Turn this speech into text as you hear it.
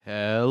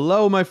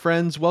Hello, my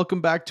friends.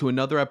 Welcome back to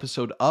another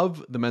episode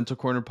of the Mental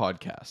Corner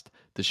podcast,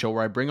 the show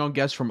where I bring on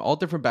guests from all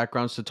different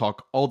backgrounds to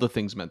talk all the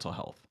things mental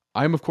health.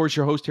 I am, of course,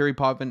 your host, Harry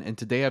Potvin, and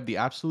today I have the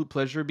absolute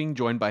pleasure of being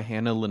joined by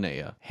Hannah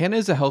Linnea. Hannah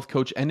is a health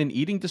coach and an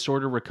eating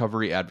disorder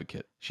recovery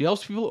advocate. She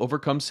helps people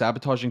overcome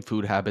sabotaging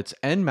food habits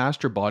and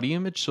master body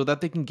image so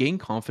that they can gain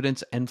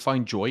confidence and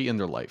find joy in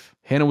their life.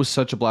 Hannah was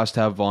such a blast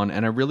to have on,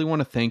 and I really want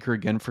to thank her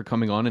again for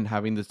coming on and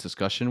having this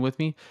discussion with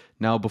me.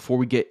 Now, before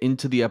we get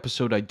into the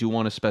episode, I do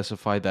want to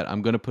specify that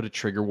I'm going to put a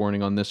trigger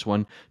warning on this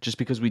one, just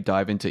because we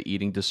dive into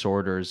eating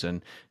disorders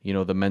and,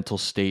 the mental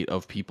state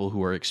of people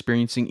who are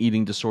experiencing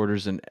eating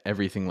disorders and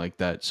everything like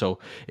that. So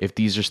if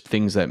these are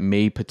things that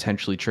may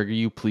potentially trigger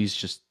you, please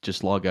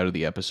just log out of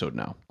the episode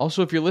now.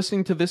 Also, if you're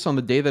listening to this on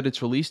the day that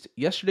it's released,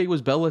 yesterday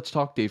was Bell Let's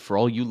Talk Day for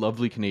all you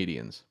lovely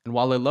Canadians. And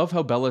while I love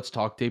how Bell Let's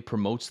Talk Day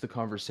promotes the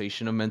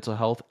conversation of mental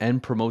health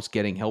and promotes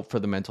getting help for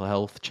the mental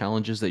health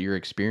challenges that you're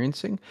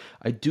experiencing,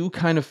 I do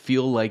kind of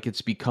feel like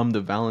it's become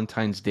the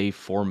Valentine's Day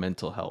for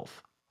mental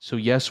health. So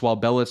yes, while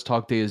Bell Let's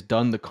Talk Day is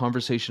done, the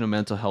conversation of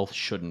mental health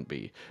shouldn't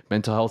be.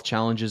 Mental health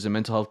challenges and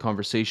mental health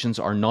conversations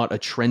are not a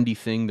trendy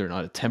thing. They're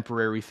not a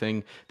temporary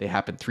thing. They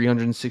happen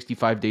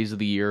 365 days of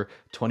the year,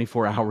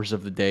 24 hours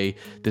of the day.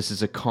 This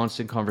is a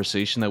constant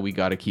conversation that we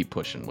got to keep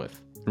pushing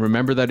with. And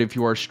remember that if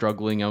you are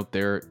struggling out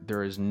there,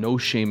 there is no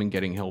shame in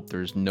getting help.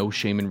 There's no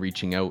shame in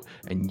reaching out,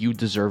 and you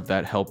deserve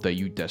that help that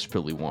you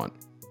desperately want.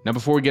 Now,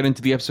 before we get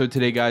into the episode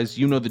today, guys,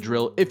 you know the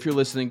drill. If you're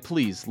listening,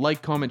 please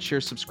like, comment, share,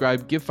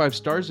 subscribe, give 5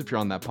 stars if you're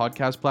on that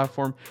podcast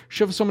platform.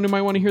 Share with someone who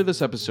might want to hear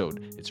this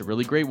episode. It's a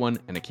really great one,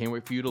 and I can't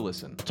wait for you to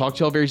listen. I'll talk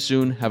to y'all very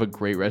soon. Have a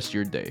great rest of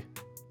your day.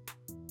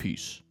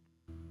 Peace.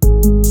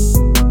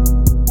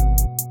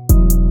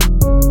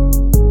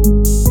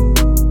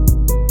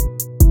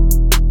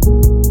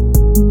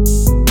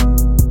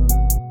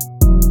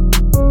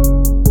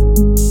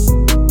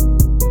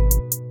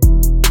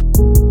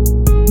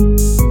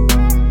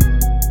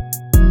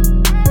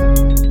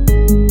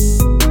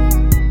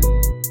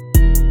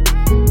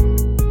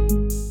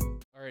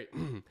 All right.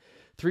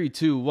 3,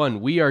 2,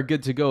 1. We are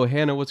good to go.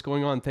 Hannah, what's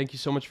going on? Thank you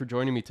so much for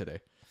joining me today.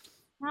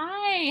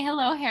 Hi.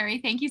 Hello, Harry.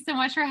 Thank you so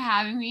much for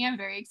having me. I'm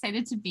very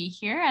excited to be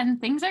here,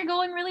 and things are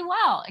going really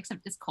well,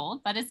 except it's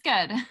cold, but it's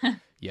good.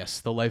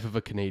 Yes, the life of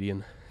a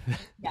Canadian.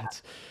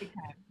 That's big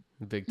time.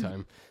 big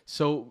time.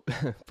 So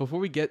before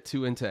we get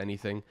into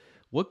anything,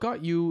 what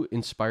got you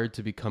inspired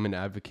to become an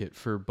advocate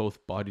for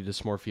both body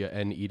dysmorphia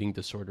and eating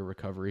disorder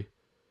recovery?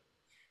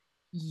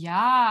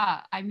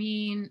 Yeah, I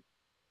mean,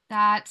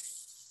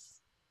 that's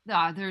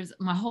there's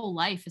my whole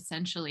life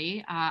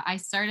essentially. I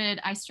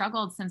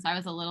struggled since I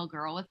was a little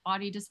girl with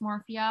body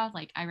dysmorphia.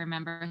 Like, I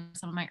remember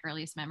some of my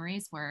earliest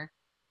memories were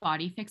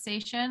body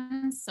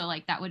fixations. So,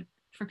 like, that would,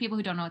 for people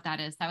who don't know what that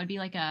is, that would be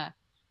like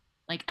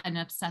an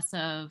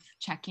obsessive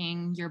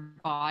checking your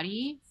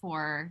body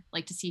for,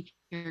 like, to see if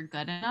you're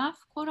good enough,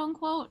 quote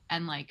unquote.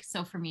 And, like,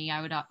 so for me,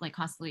 I would like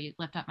constantly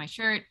lift up my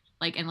shirt,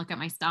 like, and look at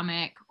my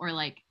stomach, or,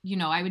 like,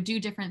 I would do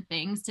different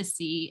things to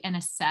see and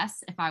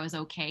assess if I was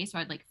okay. So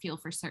I'd, like, feel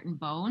for certain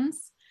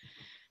bones.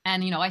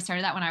 And, I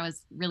started that when I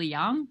was really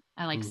young,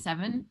 at like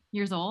 7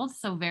 years old.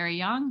 So very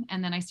young.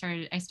 And then I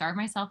starved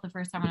myself the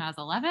first time when I was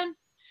 11.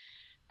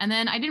 And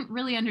then I didn't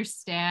really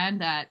understand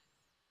that,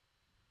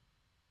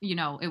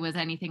 it was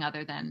anything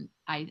other than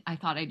I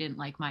thought I didn't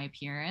like my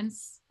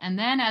appearance. And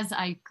then as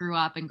I grew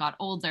up and got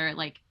older,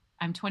 like,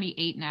 I'm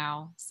 28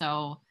 now.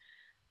 So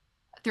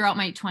throughout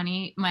my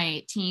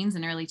teens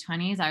and early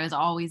 20s, I was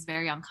always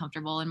very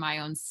uncomfortable in my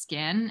own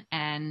skin.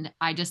 And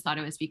I just thought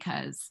it was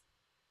because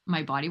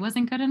my body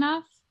wasn't good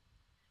enough.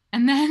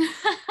 And then,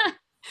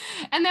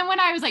 and then when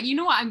I was like, you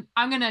know what,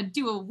 I'm going to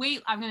do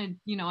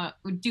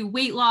do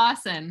weight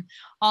loss and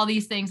all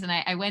these things. And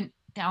I went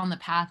down the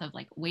path of,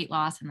 like, weight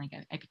loss, and, like,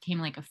 I became,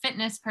 like, a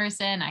fitness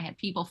person. I had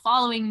people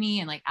following me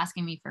and, like,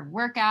 asking me for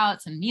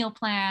workouts and meal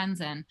plans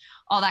and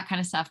all that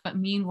kind of stuff. But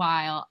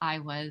meanwhile, I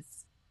was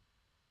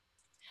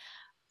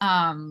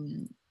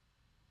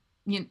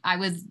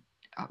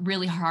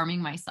really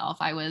harming myself.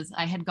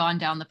 I had gone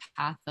down the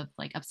path of,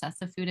 like,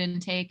 obsessive food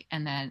intake,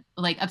 and then,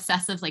 like,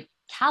 obsessive, like,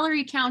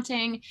 calorie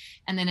counting,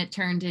 and then it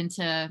turned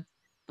into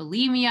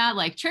bulimia.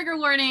 Like, trigger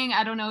warning,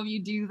 I don't know if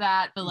you do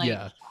that, but,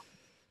 like,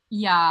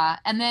 yeah.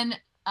 And then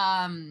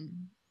I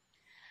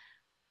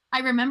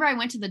remember I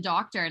went to the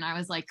doctor, and I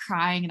was, like,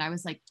 crying, and I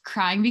was, like,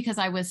 crying because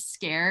I was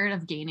scared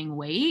of gaining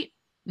weight,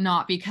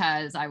 not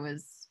because I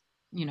was,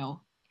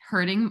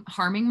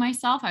 harming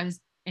myself. I was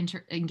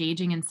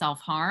engaging in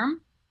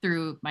self-harm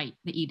through the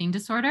eating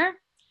disorder.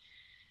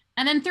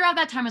 And then throughout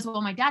that time as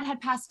well, my dad had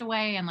passed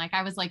away, and, like,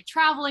 I was, like,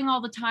 traveling all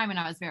the time, and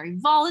I was very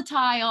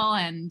volatile,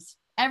 and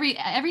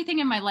everything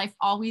in my life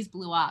always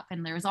blew up,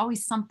 and there was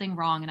always something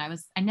wrong. And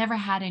I never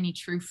had any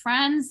true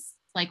friends,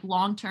 like,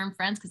 long-term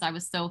friends, because I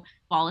was so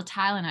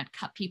volatile, and I'd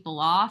cut people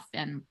off,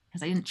 and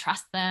because I didn't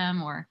trust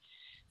them or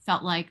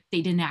felt like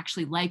they didn't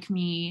actually like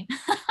me.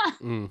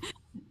 I'm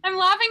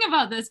laughing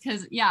about this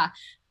because, yeah,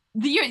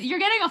 you're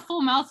getting a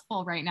full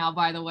mouthful right now,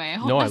 by the way.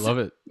 No, I love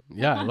it.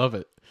 Yeah, I love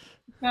it.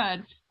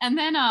 Good. And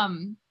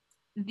then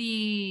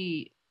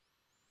the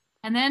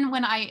And then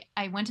when I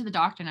went to the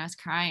doctor and I was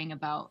crying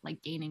about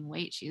like gaining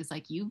weight, she was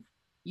like, you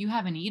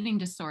have an eating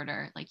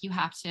disorder. Like you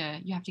have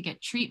to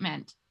get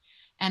treatment.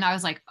 And I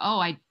was like, oh,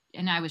 I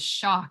was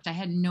shocked. I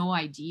had no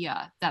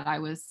idea that I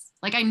was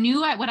like, I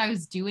knew what I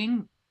was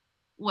doing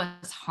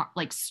was hard,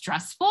 like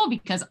stressful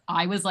because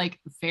I was like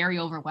very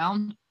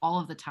overwhelmed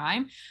all of the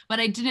time. But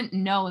I didn't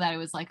know that it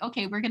was like,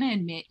 okay, we're going to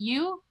admit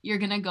you're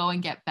going to go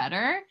and get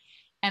better.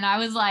 And I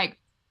was like,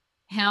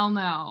 hell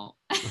no.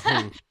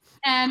 Mhm.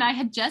 And I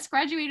had just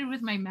graduated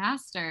with my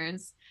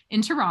master's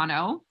in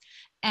Toronto.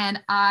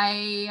 And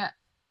I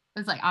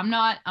was like,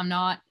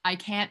 I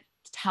can't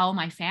tell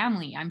my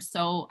family.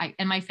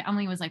 And my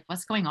family was like,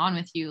 what's going on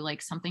with you?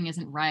 Like something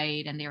isn't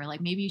right. And they were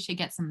like, maybe you should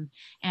get some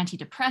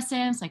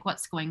antidepressants. Like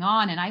what's going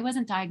on? And I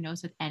wasn't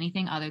diagnosed with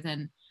anything other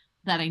than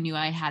that I knew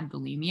I had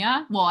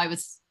bulimia.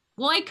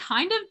 I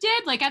kind of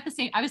did. Like at the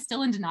same, I was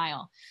still in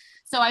denial.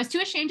 So I was too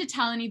ashamed to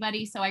tell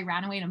anybody. So I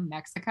ran away to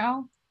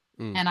Mexico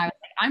Mm. and I was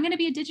like, I'm going to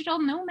be a digital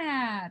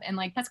nomad. And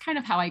like, that's kind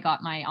of how I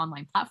got my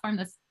online platform.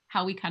 That's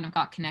how we kind of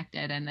got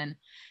connected. And then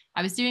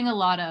I was doing a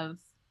lot of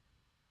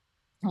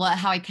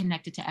how I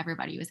connected to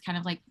everybody was kind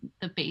of like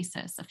the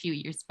basis a few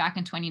years back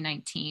in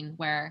 2019,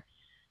 where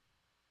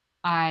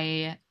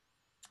I,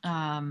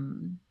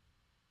 um,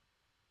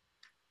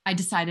 I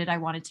decided I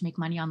wanted to make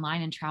money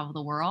online and travel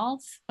the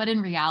world. But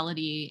in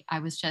reality, I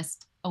was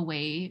just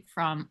living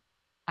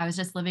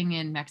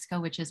in Mexico,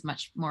 which is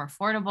much more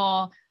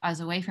affordable. I was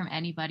away from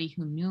anybody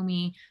who knew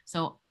me.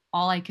 So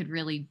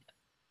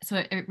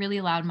it really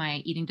allowed my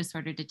eating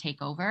disorder to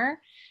take over.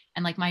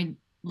 And like my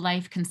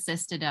life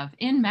consisted of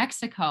in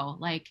Mexico,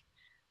 like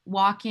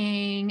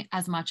walking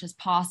as much as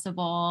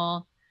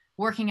possible,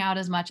 working out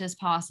as much as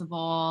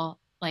possible,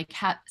 like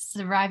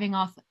surviving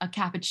off a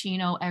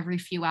cappuccino every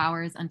few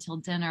hours until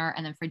dinner.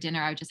 And then for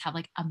dinner, I would just have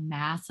like a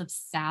massive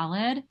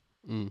salad.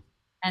 Mm.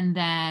 And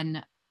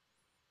then,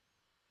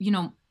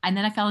 and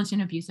then I fell into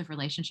an abusive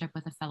relationship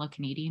with a fellow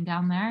Canadian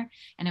down there.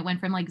 And it went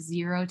from like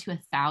 0 to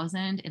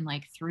 1,000 in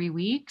like 3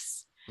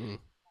 weeks. Mm.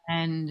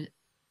 And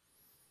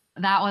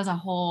that was a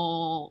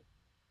whole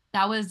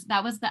that was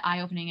the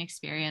eye-opening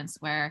experience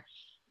where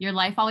your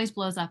life always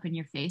blows up in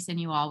your face and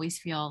you always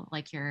feel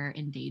like you're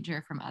in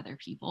danger from other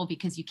people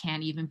because you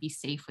can't even be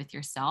safe with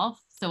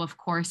yourself. So of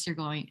course you're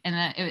going,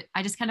 and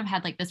I just kind of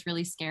had like this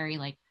really scary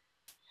like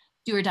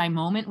do or die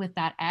moment with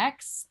that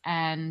ex.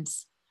 And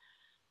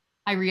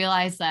I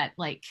realized that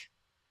like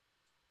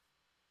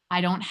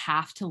I don't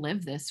have to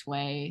live this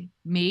way.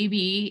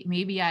 Maybe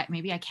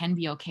I can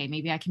be okay.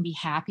 Maybe I can be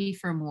happy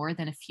for more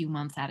than a few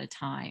months at a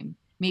time.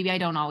 Maybe I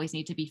don't always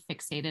need to be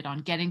fixated on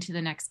getting to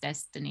the next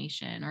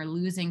destination or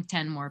losing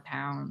 10 more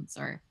pounds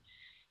or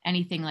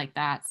anything like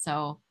that.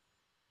 So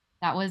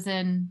that was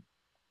in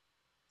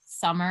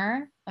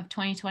summer of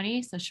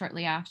 2020. So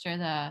shortly after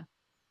the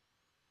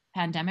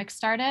pandemic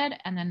started.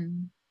 And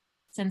then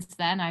since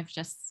then, I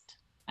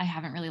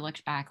haven't really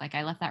looked back. Like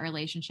I left that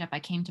relationship.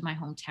 I came to my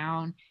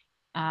hometown.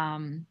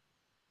 Um,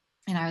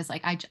 and I was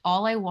like,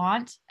 all I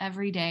want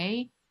every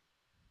day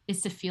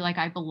is to feel like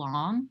I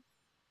belong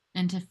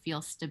and to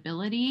feel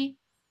stability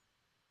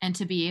and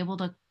to be able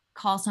to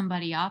call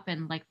somebody up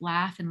and like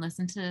laugh and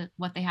listen to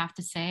what they have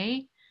to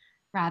say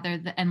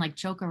and like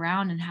joke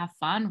around and have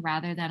fun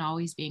rather than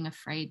always being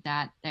afraid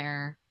that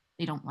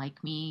they don't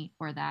like me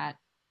or that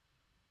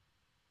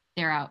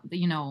they're out,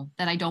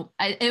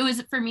 that it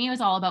was, for me, it was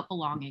all about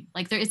belonging.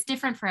 Like it's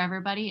different for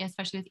everybody,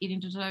 especially with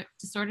eating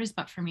disorders.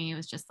 But for me, it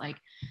was just like,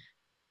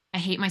 I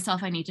hate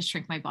myself. I need to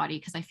shrink my body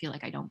because I feel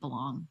like I don't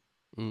belong.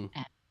 Mm.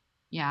 And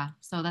yeah.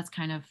 So that's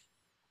kind of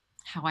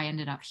how I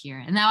ended up here.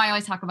 And now I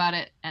always talk about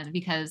it and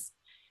because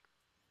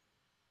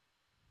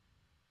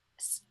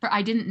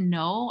I didn't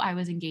know I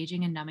was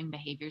engaging in numbing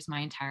behaviors my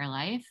entire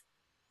life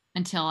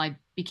until I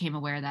became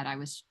aware that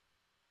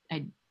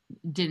I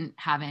didn't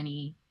have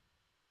any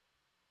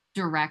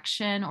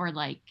direction or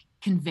like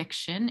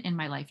conviction in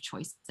my life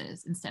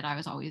choices. Instead, I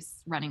was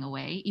always running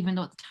away, even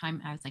though at the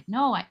time I was like,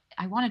 no,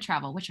 I want to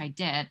travel, which I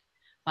did,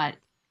 but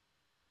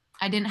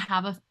I didn't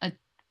have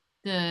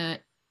the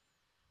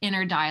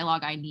inner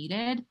dialogue I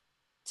needed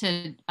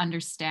to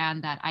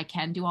understand that I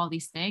can do all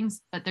these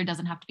things, but there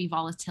doesn't have to be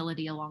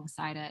volatility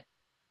alongside it.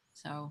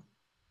 So,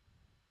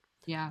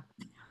 yeah.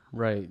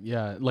 Right.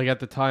 Yeah. Like at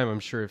the time, I'm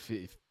sure if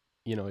it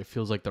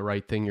feels like the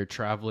right thing. You're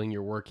traveling,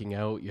 you're working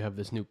out, you have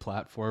this new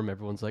platform.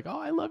 Everyone's like, "Oh,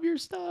 I love your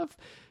stuff."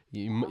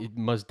 You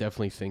must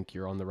definitely think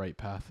you're on the right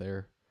path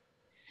there.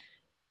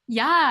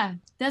 Yeah,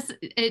 that's a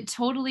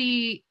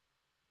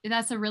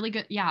really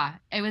good, yeah.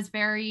 It was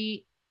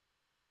very,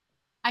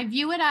 I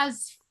view it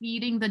as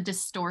feeding the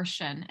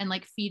distortion and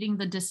like feeding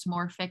the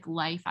dysmorphic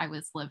life I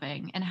was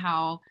living and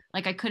how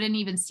like I couldn't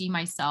even see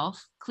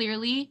myself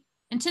clearly.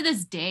 And to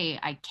this day,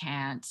 I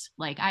can't.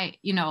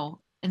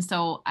 And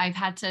so I've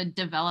had to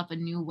develop a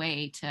new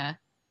way to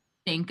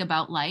think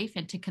about life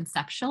and to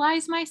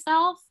conceptualize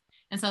myself.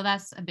 And so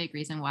that's a big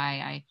reason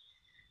why I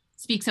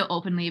speak so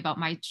openly about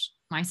my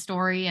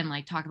story and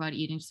like talk about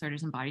eating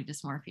disorders and body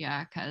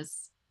dysmorphia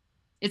because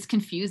it's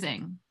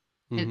confusing.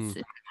 Hmm.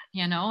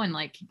 you know, and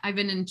like I've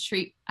been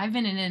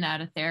in and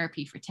out of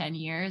therapy for 10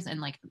 years and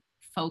like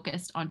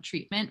focused on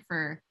treatment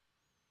for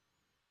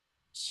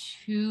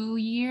 2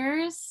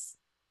 years,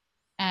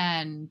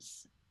 and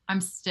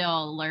I'm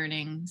still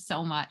learning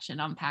so much and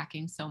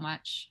unpacking so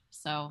much.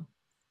 So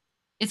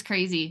it's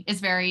crazy. It's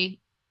very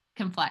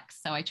complex.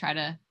 So I try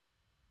to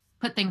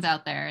put things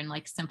out there and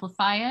like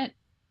simplify it.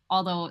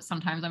 Although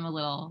sometimes I'm a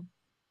little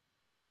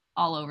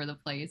all over the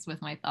place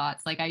with my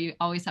thoughts. Like I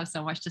always have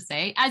so much to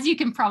say, as you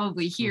can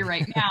probably hear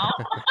right now.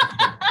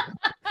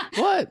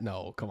 What?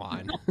 No, come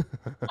on.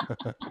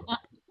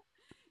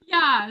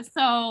 Yeah.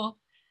 So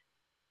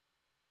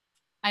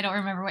I don't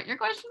remember what your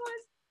question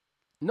was.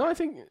 No, I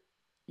think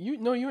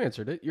you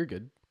answered it. You're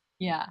good.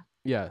 Yeah.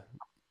 Yeah.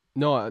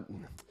 No,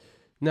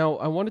 now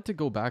I wanted to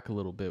go back a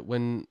little bit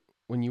when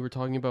you were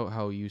talking about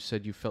how you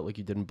said you felt like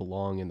you didn't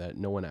belong and that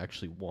no one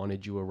actually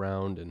wanted you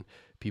around and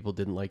people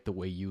didn't like the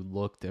way you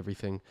looked,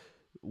 everything.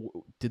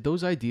 Did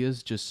those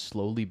ideas just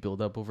slowly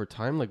build up over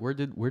time? Like where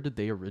did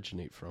they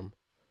originate from?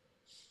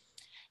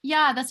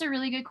 Yeah, that's a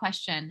really good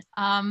question.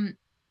 I'm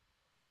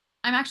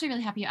actually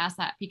really happy you asked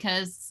that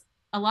because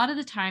a lot of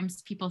the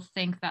times people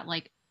think that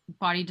like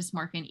body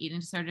dysmorphia and eating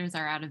disorders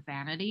are out of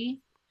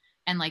vanity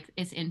and like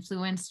it's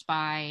influenced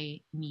by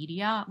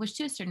media, which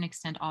to a certain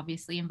extent,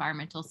 obviously,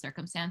 environmental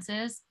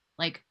circumstances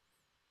like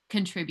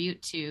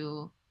contribute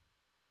to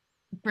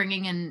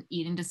bringing an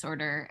eating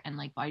disorder and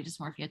like body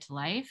dysmorphia to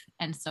life.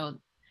 And so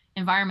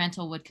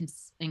environmental would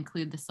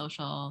include the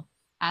social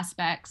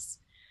aspects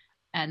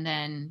and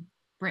then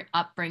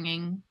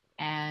upbringing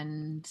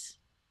and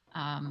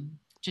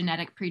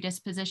genetic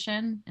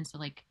predisposition. And so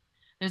like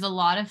there's a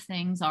lot of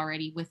things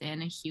already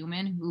within a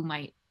human who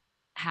might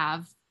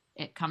have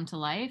it come to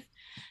life.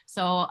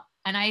 So,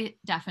 and I'm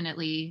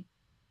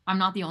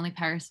not the only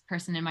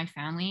person in my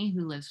family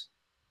who lives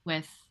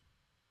with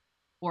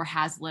or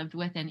has lived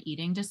with an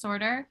eating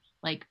disorder.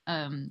 Like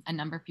a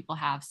number of people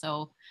have.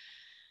 So,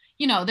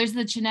 you know, there's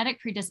the genetic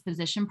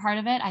predisposition part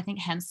of it. I think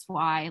hence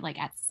why, like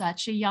at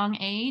such a young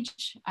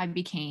age, I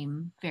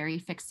became very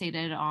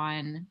fixated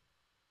on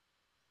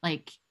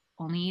like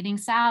only eating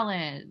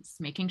salads,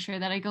 making sure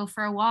that I go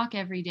for a walk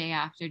every day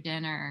after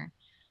dinner.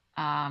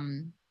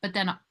 But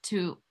then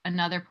to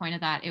another point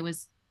of that, it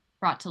was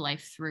brought to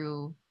life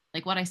through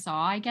like what I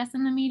saw, I guess,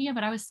 in the media,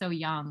 but I was so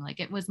young.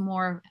 Like it was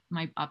more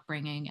my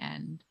upbringing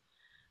and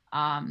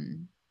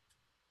um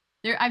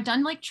I've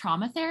done like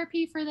trauma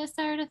therapy for this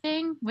sort of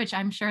thing, which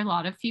I'm sure a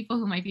lot of people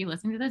who might be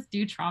listening to this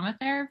do trauma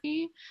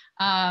therapy.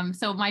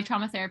 So my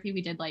trauma therapy,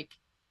 we did like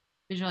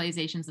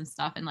visualizations and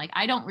stuff. And like,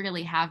 I don't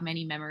really have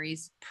many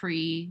memories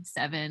pre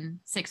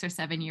 6 or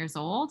 7 years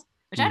old,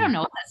 which I don't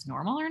know if that's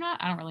normal or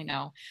not. I don't really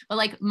know. But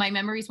like my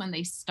memories when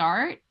they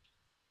start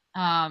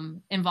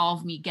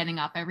involve me getting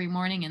up every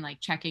morning and like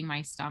checking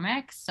my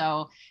stomach.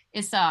 So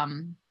it's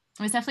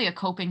definitely a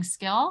coping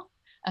skill,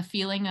 a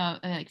feeling of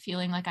like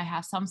feeling like I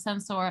have some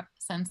sense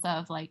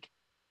of like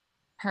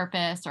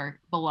purpose or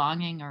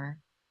belonging or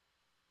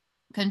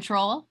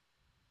control.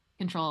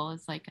 Control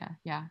is like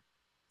yeah.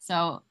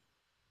 So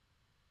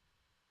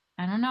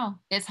I don't know.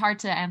 It's hard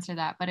to answer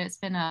that, but it's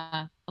been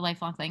a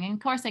lifelong thing. And of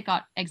course, it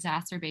got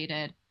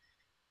exacerbated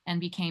and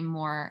became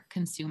more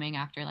consuming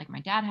after like my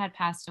dad had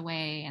passed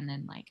away. And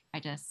then like I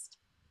just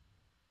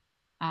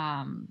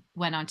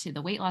went on to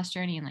the weight loss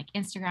journey and like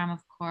Instagram, of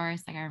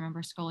course. Like I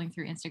remember scrolling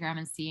through Instagram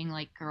and seeing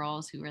like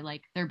girls who were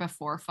like their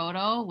before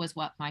photo was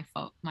what my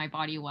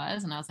body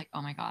was. And I was like,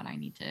 oh my God, I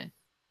need to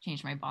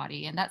change my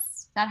body. And that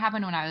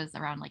happened when I was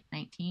around like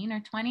 19 or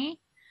 20.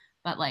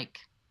 But like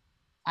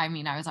I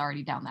mean, I was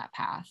already down that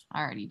path.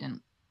 I already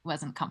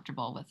wasn't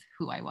comfortable with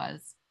who I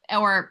was,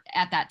 or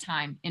at that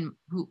time in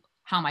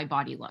how my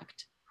body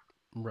looked.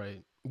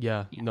 Right.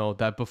 Yeah. No,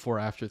 that before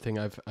after thing,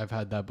 I've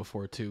had that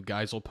before too.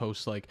 Guys will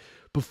post like,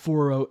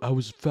 before I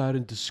was fat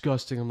and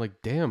disgusting. I'm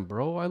like, damn,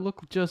 bro, I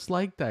look just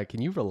like that. Can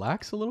you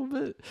relax a little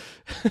bit?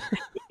 Yeah.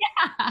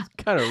 It's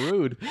kind of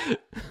rude.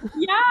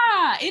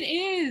 Yeah, it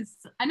is.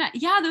 And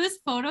yeah, those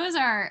photos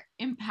are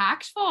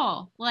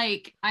impactful.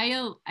 Like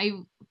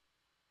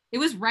it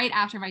was right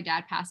after my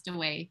dad passed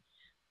away.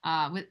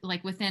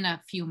 Within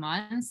a few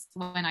months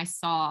when I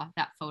saw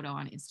that photo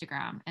on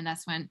Instagram, and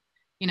that's when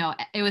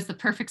it was the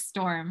perfect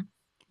storm.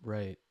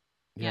 Right.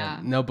 Yeah.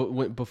 Yeah. No,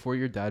 but before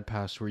your dad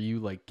passed, were you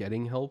like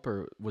getting help,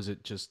 or was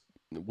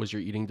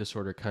your eating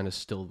disorder kind of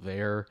still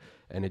there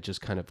and it just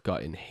kind of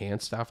got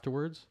enhanced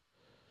afterwards?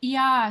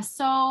 Yeah.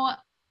 So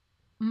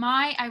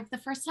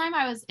the first time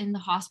I was in the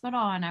hospital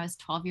and I was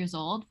 12 years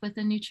old with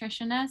a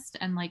nutritionist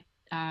and like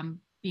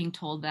being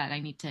told that I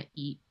need to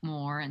eat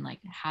more and like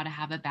how to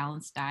have a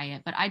balanced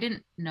diet, but I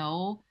didn't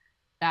know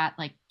that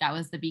like that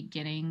was the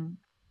beginning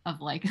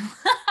of like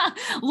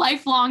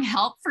lifelong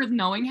help for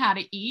knowing how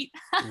to eat.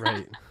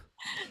 Right.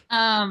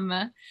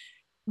 um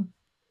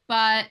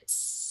but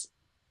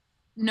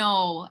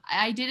no,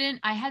 I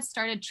didn't. I had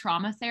started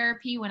trauma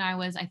therapy when I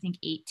was, I think,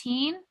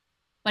 18,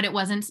 but it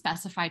wasn't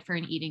specified for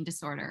an eating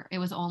disorder. It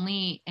was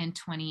only in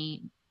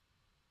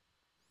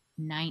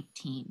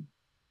 2019.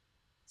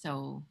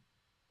 So,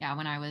 yeah,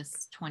 when I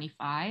was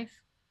 25,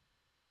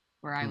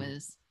 where I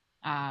was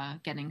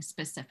getting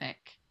specific,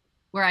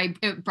 where I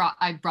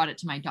brought it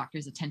to my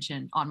doctor's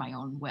attention on my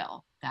own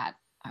will that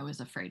I was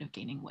afraid of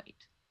gaining weight.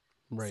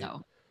 Right.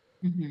 So,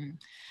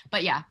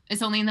 but yeah,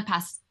 it's only in the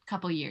past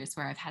couple years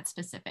where I've had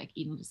specific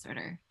eating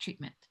disorder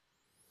treatment.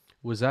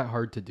 Was that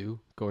hard to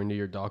do, going to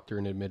your doctor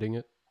and admitting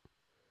it?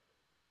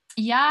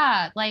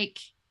 Yeah, like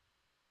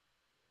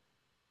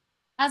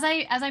as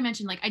I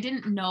mentioned, like I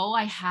didn't know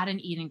I had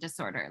an eating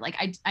disorder. Like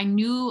I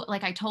knew,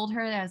 like I told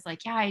her that I was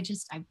like, yeah,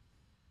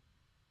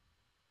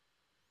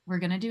 we're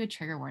gonna do a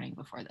trigger warning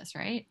before this,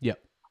 right?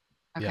 Yep.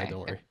 Okay. Yeah,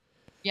 don't worry.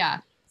 Yeah.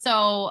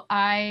 So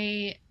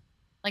I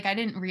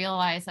didn't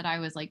realize that I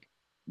was like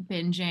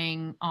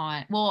binging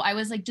on, well, I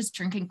was like just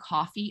drinking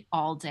coffee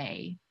all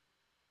day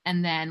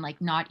and then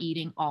like not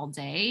eating all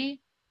day.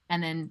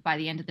 And then by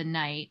the end of the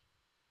night,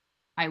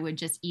 I would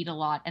just eat a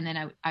lot. And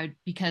then I would,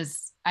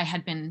 because I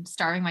had been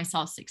starving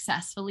myself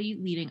successfully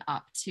leading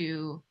up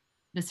to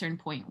the certain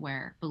point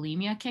where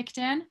bulimia kicked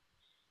in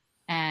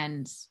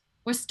and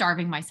was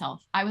starving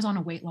myself. I was on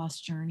a weight loss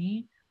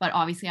journey, but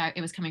obviously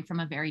it was coming from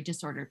a very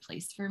disordered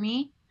place for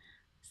me.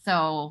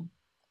 So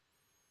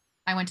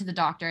I went to the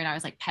doctor and I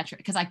was like petrified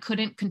because I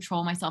couldn't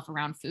control myself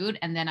around food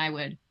and then I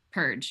would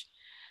purge.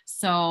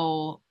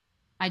 So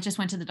I just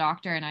went to the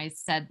doctor and I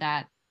said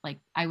that like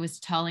I was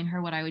telling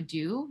her what I would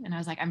do and I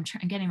was like I'm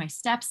getting my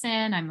steps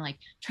in. I'm like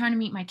trying to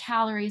meet my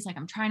calories, like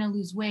I'm trying to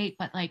lose weight,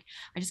 but like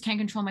I just can't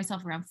control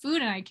myself around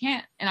food and I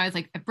can't. And I was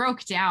like I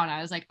broke down.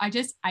 I was like I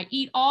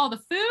eat all the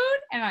food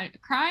and I'm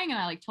crying and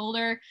I like told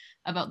her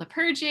about the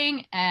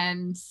purging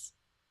and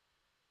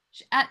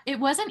it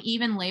wasn't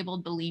even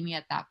labeled bulimia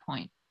at that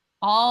point.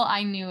 All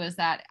I knew is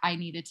that I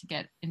needed to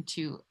get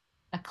into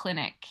a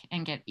clinic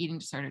and get eating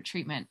disorder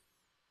treatment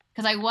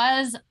because I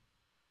was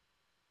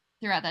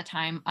throughout that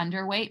time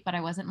underweight, but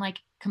I wasn't like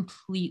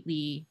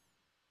completely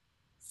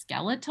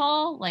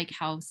skeletal, like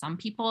how some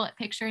people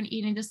picture an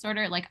eating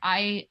disorder. Like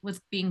I was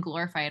being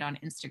glorified on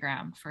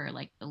Instagram for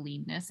like the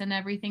leanness and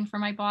everything for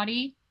my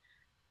body.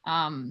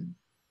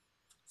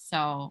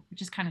 So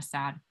which is kind of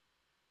sad.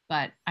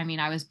 But I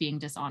mean, I was being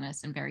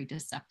dishonest and very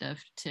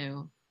deceptive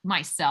to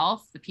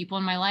myself, the people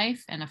in my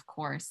life, and of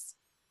course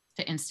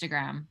to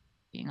Instagram,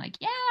 being like,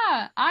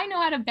 yeah, I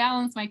know how to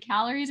balance my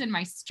calories and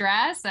my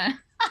stress. And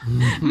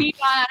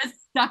meanwhile, I was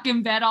stuck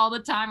in bed all the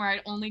time where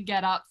I'd only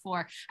get up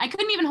I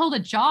couldn't even hold a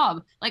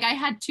job. Like I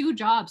had 2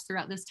 jobs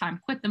throughout this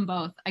time, quit them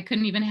both. I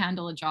couldn't even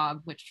handle a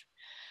job, which,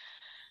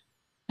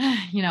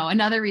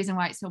 another reason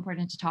why it's so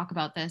important to talk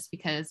about this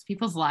because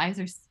people's lives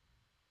are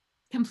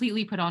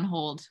completely put on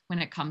hold when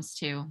it comes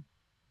to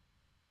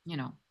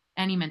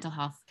any mental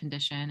health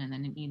condition and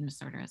then an eating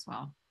disorder as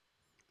well.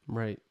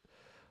 Right.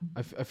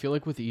 I feel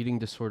like with eating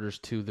disorders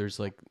too, there's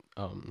like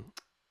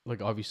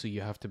obviously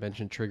you have to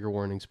mention trigger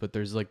warnings, but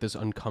there's like this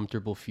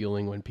uncomfortable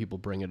feeling when people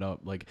bring it up,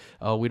 like,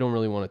 oh, we don't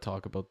really want to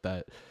talk about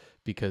that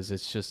because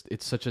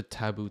it's such a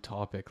taboo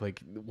topic.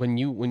 Like when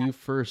you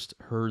first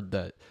heard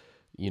that,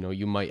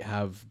 you might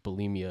have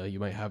bulimia, you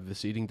might have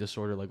this eating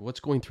disorder, like what's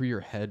going through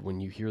your head when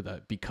you hear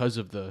that because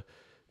of the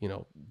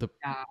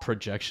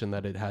projection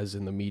that it has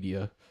in the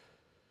media?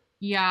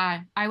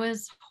 Yeah, I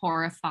was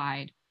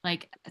horrified.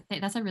 Like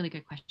that's a really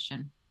good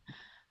question.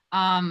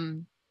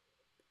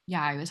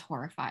 Yeah, I was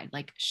horrified,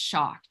 like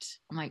shocked.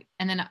 I'm like,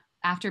 and then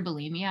after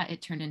bulimia,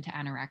 it turned into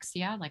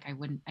anorexia. Like I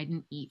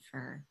didn't eat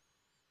for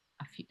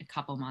a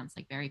couple months,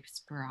 like very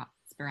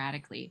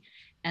sporadically.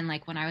 And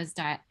like when I was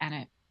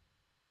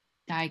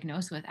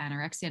diagnosed with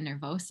anorexia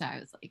nervosa, I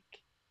was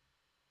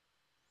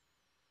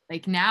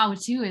like now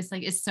too,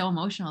 it's so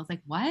emotional. It's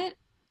like, what?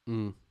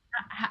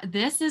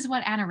 This is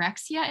what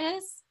anorexia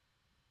is?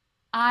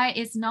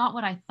 It's not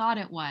what I thought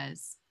it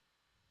was.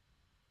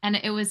 And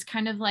it was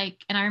kind of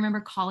like, and I remember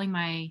calling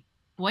my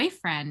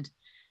boyfriend,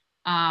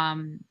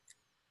 bawling.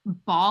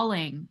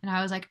 And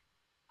I was like,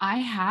 I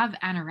have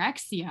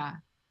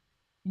anorexia.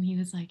 And he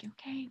was like,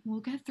 okay, we'll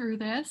get through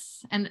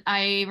this. And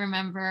I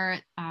remember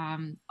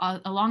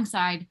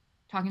alongside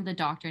talking to the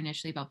doctor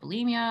initially about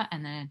bulimia,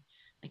 and then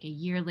like a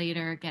year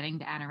later getting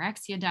the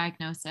anorexia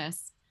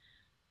diagnosis.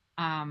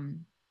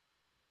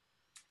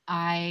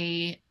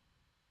 I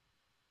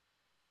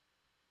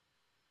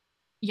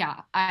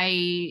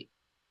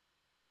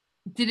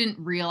didn't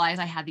realize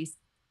I had the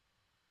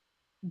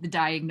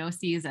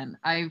diagnoses, and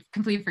I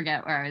completely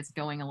forget where I was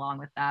going along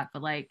with that,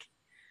 but like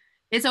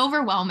it's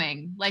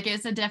overwhelming. Like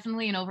it's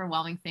definitely an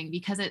overwhelming thing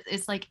because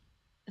it's like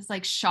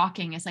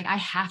shocking. It's like I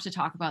have to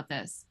talk about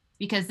this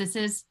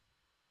because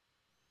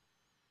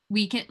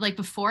we can, like,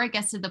 before it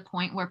gets to the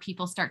point where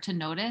people start to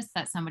notice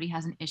that somebody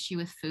has an issue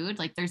with food,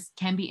 like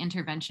can be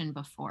intervention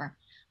before.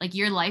 Like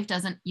your life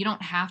you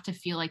don't have to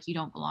feel like you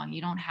don't belong.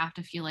 You don't have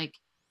to feel like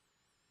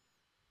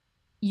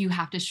you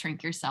have to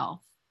shrink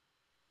yourself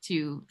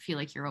to feel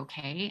like you're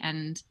okay.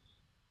 And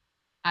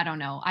I don't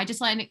know. I just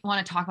want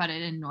to talk about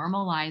it and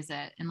normalize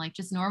it and like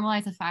just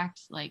normalize the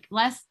fact, like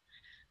less,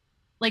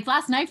 like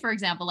last night, for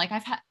example, like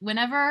I've had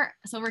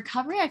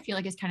recovery, I feel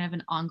like is kind of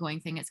an ongoing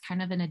thing. It's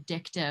kind of an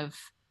addictive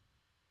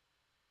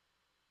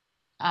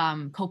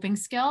coping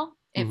skill.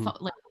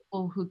 Like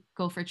people who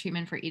go for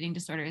treatment for eating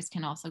disorders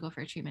can also go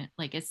for treatment.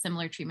 Like it's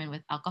similar treatment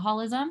with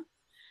alcoholism.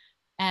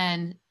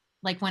 And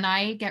like when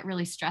I get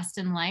really stressed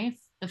in life,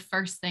 the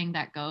first thing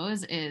that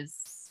goes is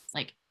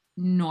like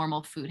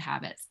normal food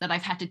habits that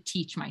I've had to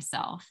teach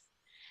myself.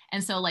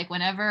 And so like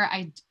whenever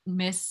I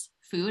miss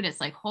food,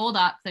 it's like, hold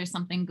up, there's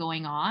something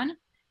going on.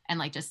 And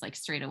like just like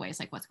straight away, it's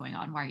like, what's going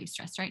on? Why are you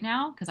stressed right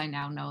now? Because I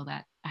now know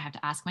that I have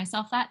to ask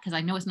myself that, because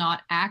I know it's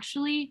not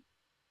actually,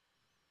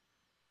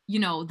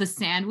 the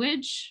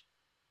sandwich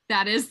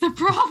that is the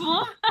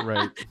problem.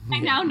 Right. I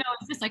now know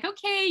it's just like,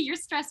 okay, you're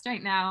stressed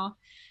right now.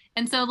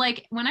 And so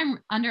like when I'm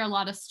under a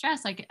lot of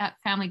stress, like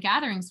at family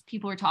gatherings,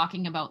 people are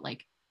talking about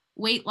like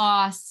weight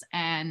loss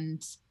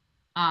and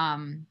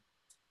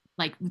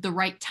like the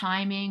right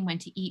timing, when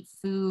to eat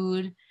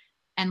food.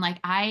 And like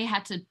I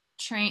had to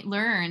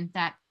learn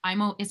that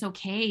it's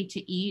okay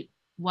to eat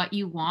what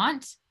you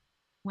want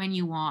when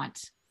you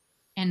want,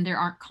 and there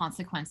aren't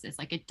consequences.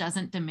 Like it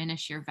doesn't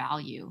diminish your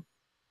value.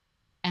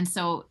 And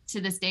so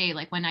to this day,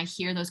 like when I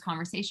hear those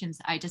conversations,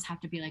 I just have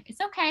to be like,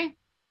 it's okay.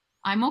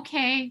 I'm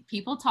okay.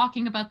 People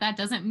talking about that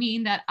doesn't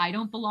mean that I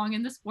don't belong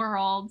in this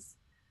world.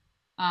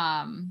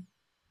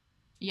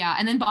 Yeah.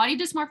 And then body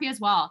dysmorphia as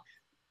well.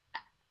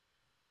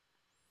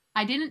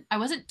 I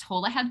wasn't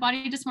told I had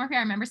body dysmorphia. I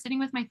remember sitting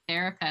with my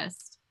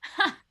therapist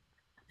and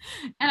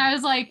I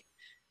was like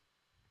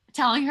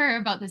telling her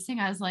about this thing.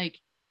 I was like,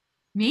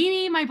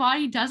 maybe my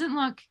body doesn't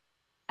look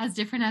as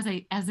different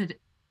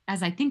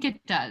as I think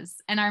it does.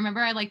 And I remember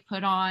I like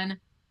put on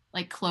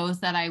like clothes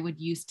that I would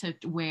use to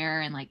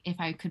wear. And like, if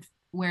I could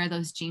wear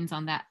those jeans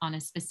on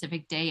a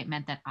specific day, it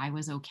meant that I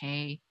was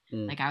okay.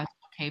 Like I was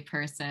an okay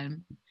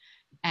person.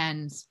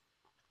 And,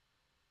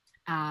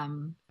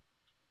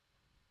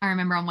 I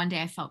remember on one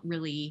day I felt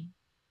really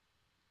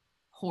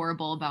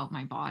horrible about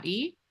my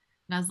body.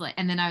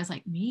 And then I was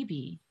like,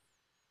 maybe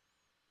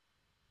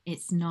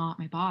it's not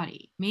my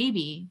body.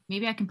 Maybe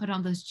I can put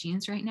on those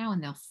jeans right now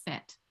and they'll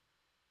fit.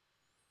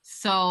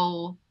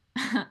 So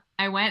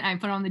I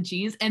put on the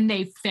jeans and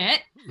they fit.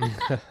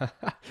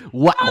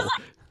 Wow.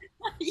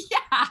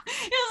 Yeah,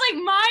 it was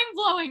like mind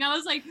blowing. I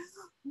was like,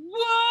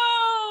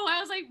 whoa. I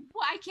was like,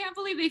 well, I can't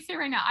believe they fit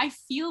right now. I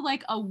feel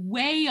like a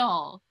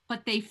whale,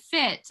 but they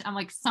fit. I'm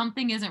like,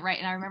 something isn't right.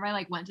 And I remember I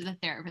like went to the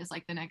therapist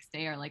like the next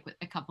day or like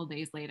a couple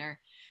days later.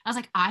 I was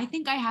like, I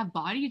think I have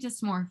body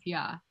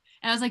dysmorphia.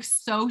 And I was like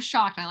so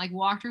shocked. I like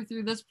walked her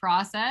through this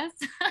process.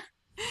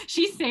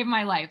 She saved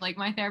my life. Like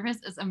my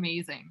therapist is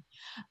amazing.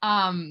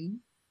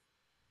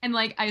 And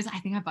like I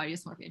think I have body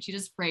dysmorphia. And she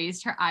just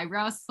raised her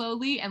eyebrows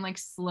slowly and like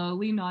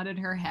slowly nodded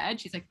her head.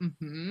 She's like,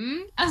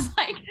 mm-hmm. I was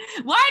like,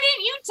 why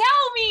didn't you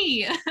tell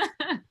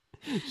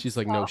me? She's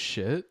like, no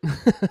shit.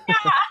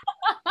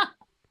 Yeah.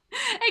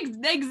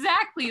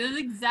 Exactly. That's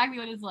exactly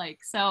what it's like.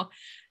 So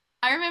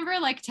I remember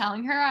like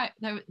telling her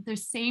the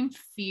same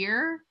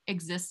fear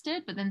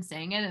existed, but then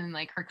saying it and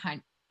like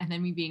and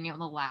then me being able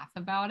to laugh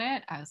about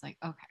it. I was like,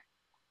 okay.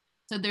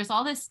 So there's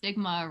all this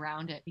stigma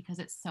around it because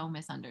it's so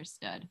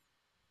misunderstood.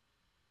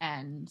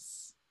 And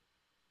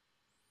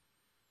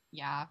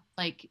yeah,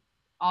 like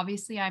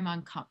obviously I'm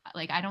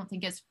like I don't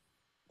think it's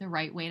the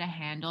right way to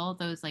handle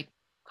those like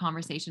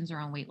conversations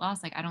around weight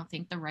loss. Like I don't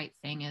think the right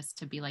thing is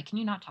to be like, can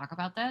you not talk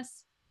about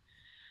this?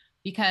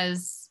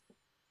 Because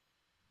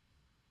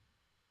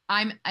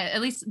I'm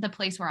at least the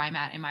place where I'm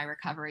at in my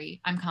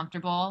recovery, I'm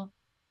comfortable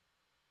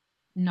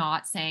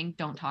not saying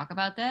don't talk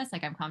about this.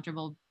 Like I'm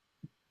comfortable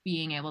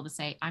being able to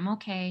say I'm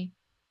okay.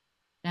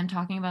 Them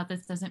talking about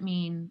this doesn't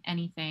mean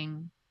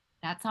anything.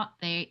 That's not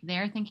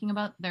they're thinking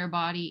about their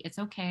body. It's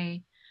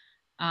okay.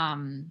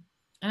 And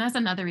that's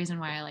another reason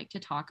why I like to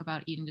talk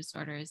about eating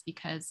disorders,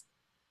 because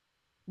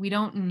we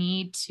don't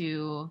need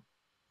to,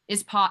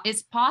 it's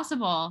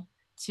possible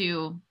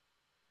to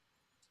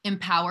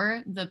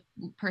empower the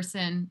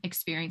person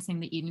experiencing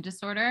the eating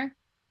disorder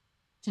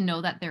to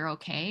know that they're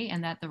okay,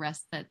 and that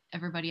that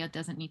everybody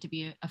doesn't need to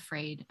be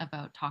afraid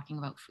about talking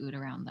about food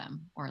around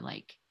them, or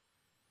like,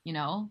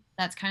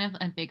 that's kind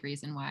of a big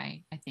reason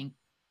why I think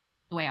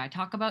the way I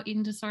talk about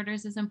eating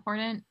disorders is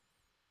important,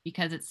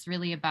 because it's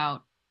really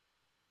about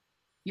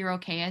you're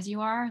okay as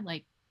you are.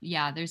 Like,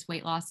 yeah, there's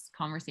weight loss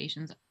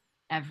conversations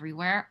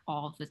everywhere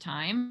all of the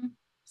time.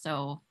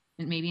 So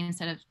maybe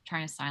instead of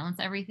trying to silence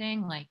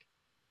everything, like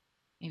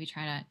maybe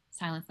try to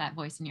silence that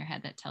voice in your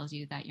head that tells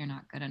you that you're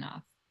not good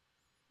enough,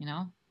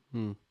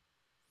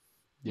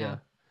 Yeah.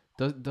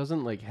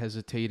 Doesn't like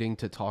hesitating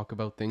to talk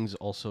about things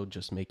also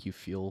just make you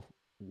feel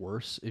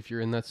worse if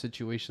you're in that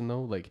situation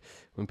though? Like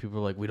when people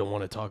are like, we don't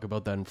want to talk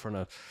about that in front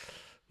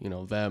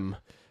of, them,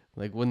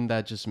 like, wouldn't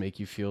that just make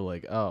you feel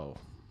like, oh,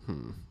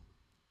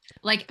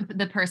 like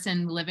the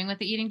person living with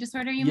the eating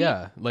disorder, you mean?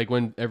 Yeah. Like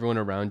when everyone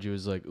around you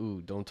is like,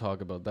 ooh, don't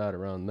talk about that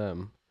around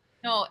them.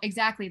 No,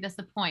 exactly. That's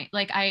the point.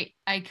 Like I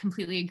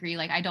completely agree.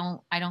 Like I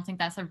don't think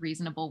that's a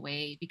reasonable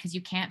way, because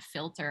you can't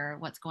filter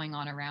what's going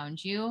on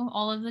around you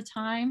all of the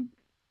time.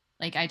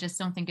 Like I just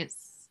don't think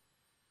it's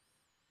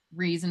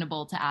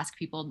reasonable to ask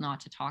people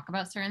not to talk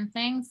about certain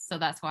things. So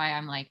that's why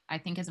I'm like, I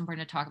think it's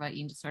important to talk about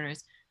eating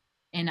disorders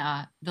in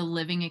the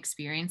living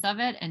experience of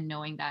it, and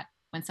knowing that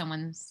when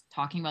someone's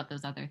talking about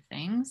those other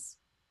things,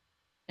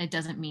 it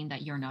doesn't mean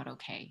that you're not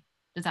okay.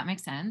 Does that make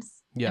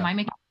sense? Yeah. Am I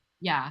making?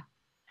 Yeah.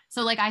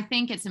 So like, I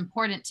think it's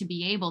important to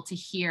be able to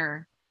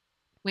hear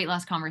weight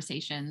loss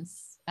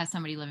conversations as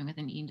somebody living with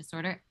an eating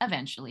disorder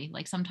eventually.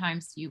 Like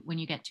sometimes when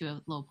you get to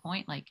a low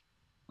point, like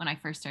when I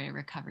first started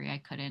recovery, I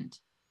couldn't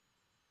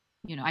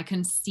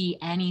see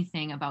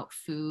anything about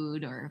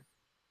food or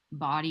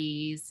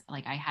bodies.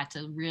 Like I had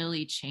to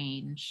really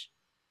change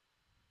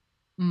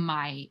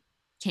my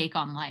take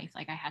on life.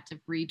 Like I had to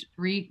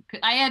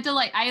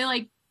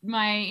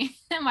my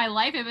my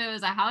life, if it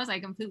was a house, I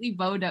completely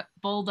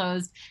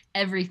bulldozed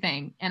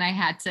everything, and I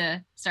had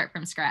to start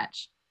from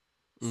scratch.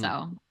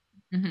 So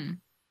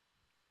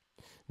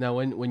Now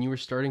when you were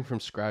starting from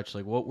scratch,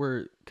 like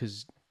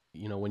because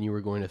when you were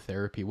going to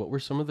therapy, what were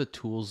some of the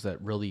tools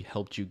that really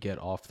helped you get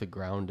off the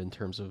ground in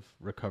terms of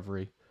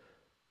recovery?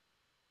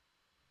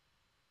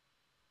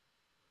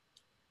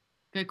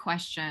 Good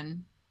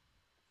question.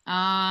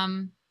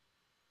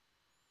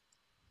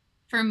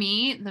 For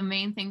me, the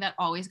main thing that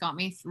always got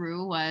me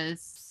through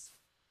was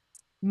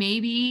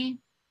maybe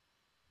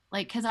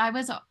like, because I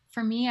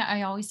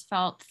always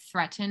felt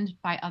threatened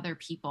by other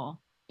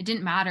people. It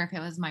didn't matter if it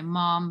was my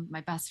mom,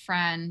 my best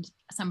friend,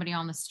 somebody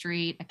on the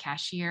street, a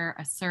cashier,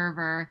 a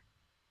server.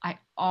 I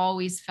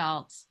always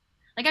felt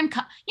like I'm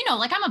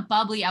a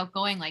bubbly,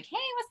 outgoing, like, hey,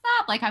 what's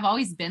up? Like I've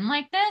always been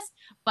like this,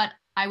 but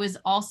I was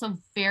also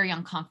very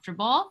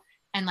uncomfortable,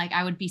 and like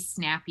I would be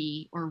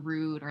snappy or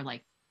rude, or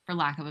like, for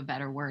lack of a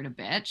better word, a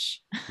bitch.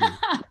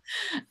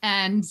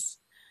 And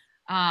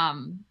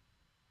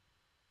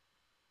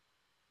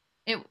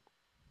it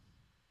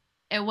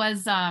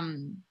was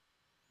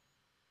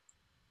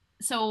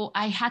so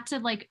I had to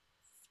like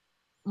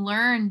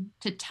learn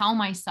to tell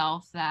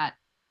myself that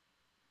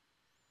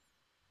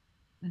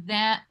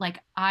like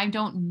I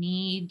don't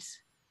need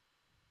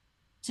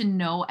to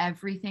know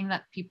everything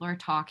that people are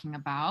talking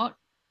about.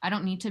 I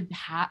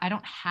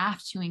don't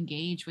have to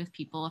engage with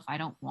people if I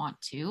don't want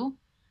to.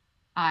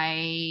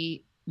 And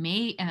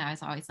I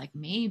was always like,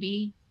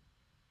 maybe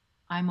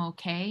I'm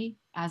okay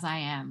as I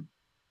am,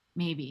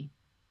 maybe.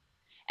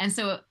 And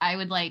so I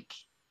would like,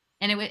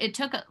 and it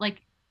took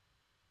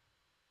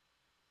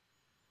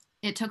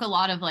a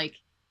lot of like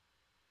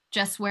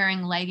just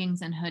wearing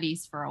leggings and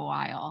hoodies for a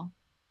while,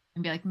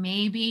 and be like,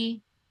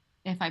 maybe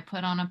if I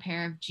put on a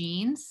pair of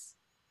jeans,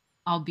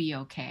 I'll be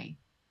okay.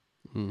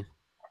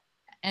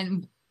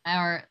 And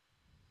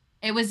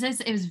it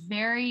was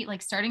very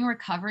like, starting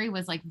recovery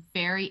was like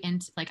very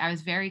into, like I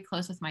was very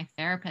close with my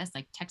therapist,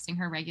 like texting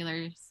her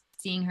regularly,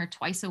 seeing her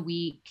twice a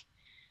week,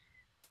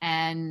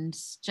 and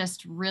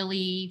just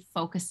really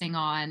focusing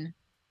on,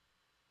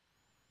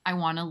 I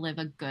want to live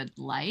a good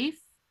life.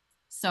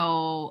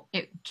 So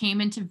it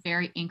came into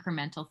very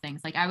incremental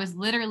things. Like I was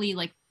literally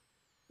like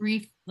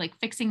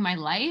fixing my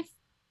life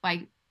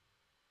by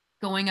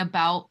going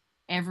about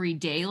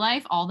everyday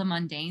life, all the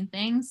mundane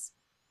things,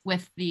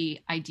 with the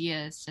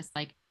idea is just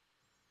like,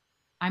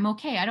 I'm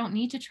okay. I don't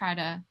need to try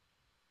to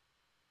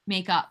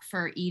make up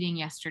for eating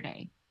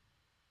yesterday.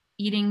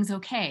 Eating's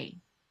okay.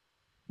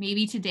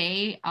 Maybe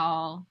today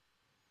and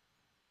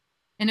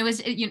it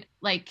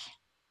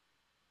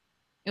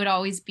would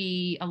always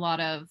be a lot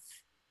of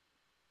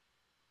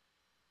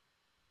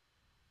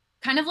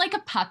kind of like a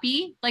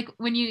puppy, like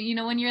when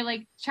when you're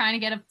like trying to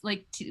get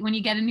when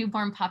you get a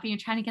newborn puppy, you're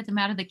trying to get them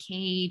out of the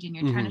cage, and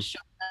you're trying to show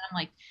them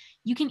like,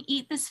 you can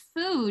eat this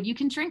food, you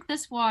can drink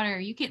this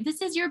water,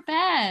 this is your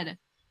bed.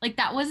 Like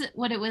that was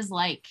what it was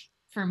like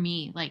for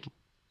me, like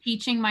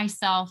teaching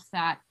myself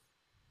that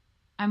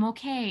I'm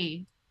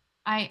okay.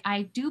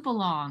 I do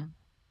belong.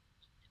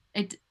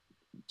 It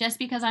just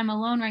because I'm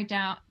alone right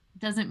now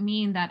doesn't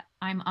mean that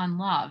I'm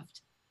unloved.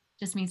 It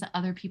just means that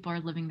other people are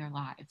living their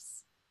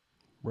lives.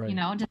 Right.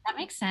 Does that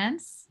make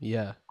sense?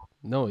 Yeah.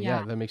 No,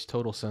 yeah, that makes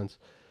total sense.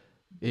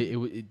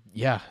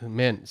 Yeah,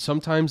 man,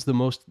 sometimes the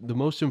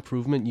most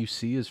improvement you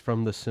see is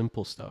from the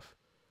simple stuff.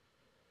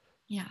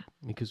 Yeah.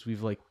 Because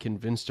we've like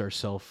convinced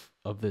ourselves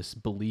of this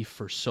belief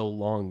for so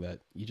long that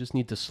you just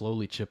need to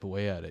slowly chip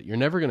away at it. You're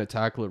never going to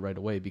tackle it right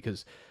away,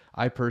 because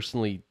I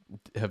personally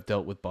have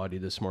dealt with body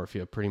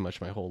dysmorphia pretty much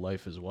my whole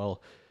life as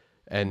well.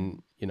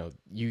 And,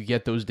 you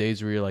get those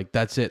days where you're like,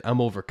 that's it.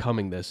 I'm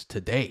overcoming this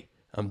today.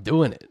 I'm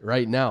doing it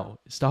right now.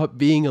 Stop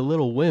being a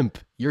little wimp.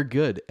 You're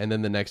good. And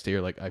then the next day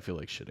you're like, I feel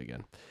like shit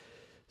again.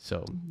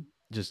 So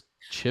just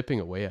chipping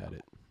away at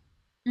it.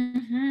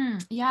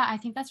 Yeah, I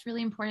think that's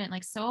really important.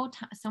 Like so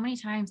many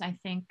times I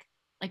think,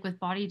 like with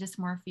body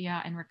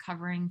dysmorphia and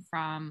recovering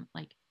from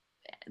like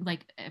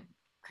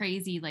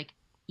crazy like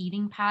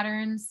eating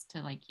patterns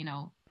to like,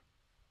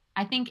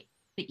 I think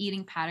the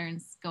eating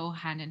patterns go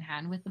hand in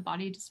hand with the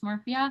body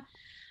dysmorphia.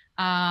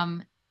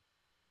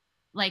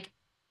 Like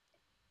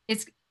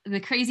it's the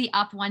crazy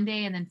up one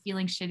day and then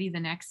feeling shitty the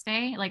next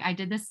day. Like I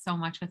did this so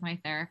much with my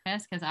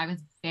therapist, because I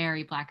was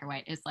very black or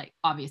white. It's like,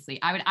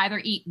 obviously I would either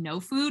eat no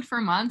food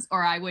for months,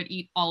 or I would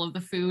eat all of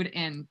the food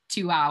in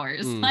 2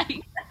 hours. Like,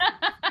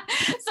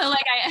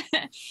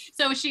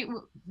 so she,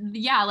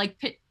 yeah,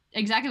 like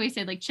exactly what you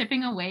said, like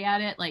chipping away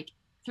at it. Like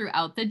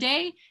throughout the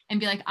day and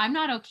be like, I'm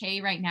not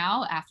okay right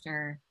now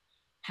after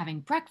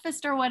having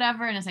breakfast or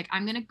whatever. And it's like,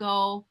 I'm going to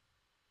go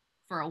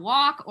for a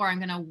walk, or I'm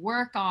going to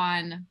work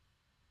on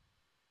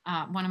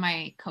one of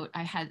my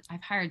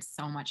I've hired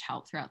so much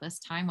help throughout this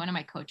time. One of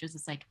my coaches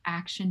is like,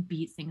 action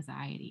beats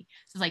anxiety.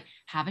 So it's like,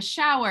 have a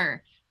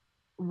shower,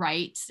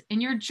 write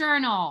in your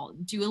journal,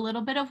 do a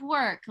little bit of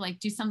work, like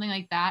do something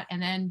like that.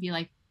 And then be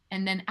like,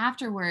 and then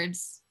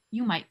afterwards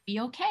you might be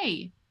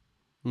okay.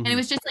 And it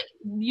was just like,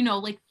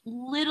 like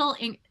little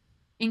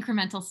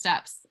incremental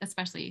steps,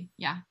 especially.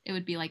 Yeah. It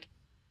would be like,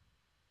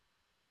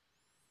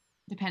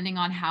 depending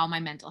on how my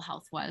mental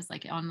health was,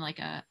 like on like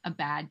a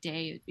bad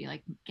day, it'd be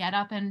like, get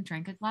up and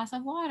drink a glass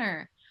of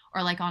water.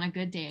 Or like on a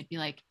good day, it'd be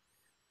like,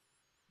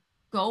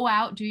 go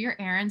out, do your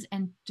errands,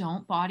 and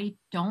don't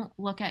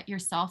look at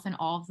yourself in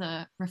all of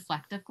the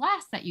reflective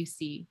glass that you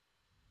see,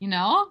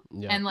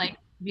 Yeah. And like,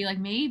 be like,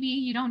 maybe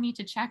you don't need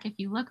to check if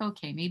you look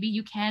okay. Maybe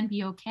you can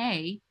be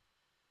okay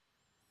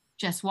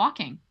just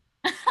walking.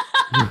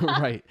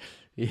 Right.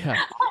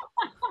 Yeah.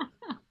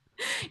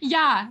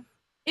 Yeah.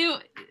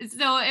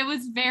 So it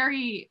was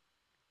very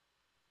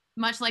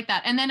much like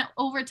that. And then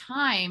over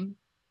time,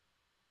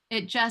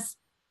 life just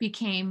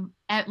became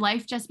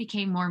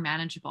more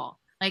manageable.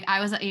 Like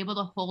I was able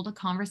to hold a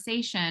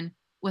conversation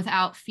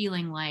without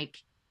feeling like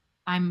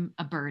I'm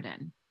a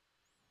burden,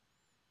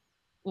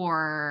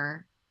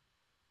 or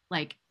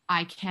like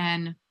I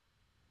can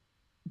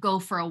go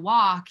for a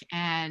walk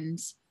and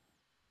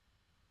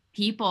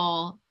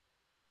people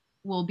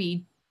will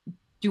be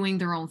doing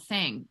their own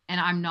thing, and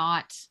I'm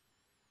not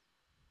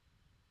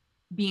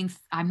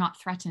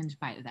threatened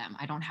by them.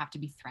 I don't have to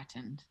be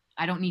threatened.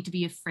 I don't need to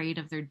be afraid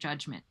of their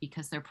judgment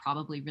because they're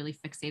probably really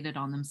fixated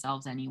on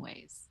themselves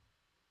anyways.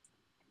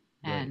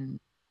 Right. And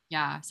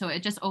yeah, so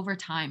it just, over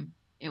time,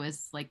 it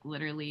was like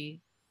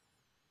literally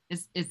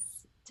it's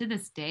to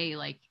this day,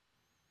 like,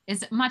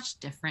 it's much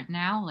different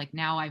now. Like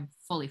now I'm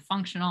fully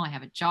functional. I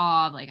have a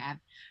job, like I have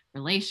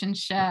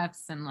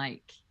relationships, and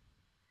like,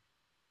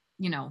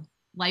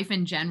 life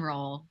in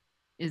general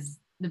is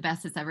the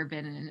best it's ever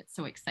been. And it's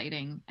so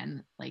exciting.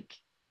 And like,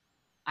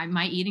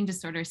 my eating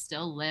disorder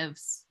still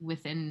lives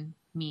within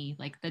me.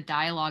 Like the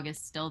dialogue is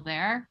still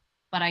there,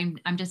 but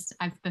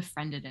I've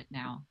befriended it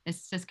now.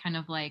 It's just kind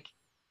of like,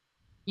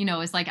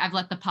 it's like I've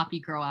let the puppy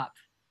grow up,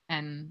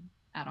 and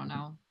I don't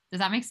know. Does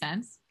that make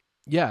sense?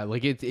 Yeah,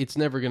 like it's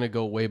never gonna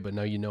go away, but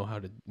now you know how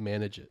to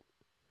manage it.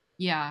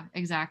 Yeah,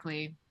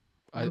 exactly.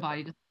 My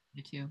body does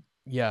it too.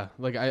 Yeah,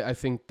 like I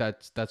think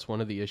that's one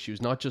of the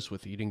issues, not just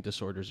with eating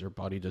disorders or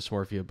body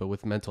dysmorphia, but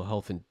with mental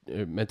health and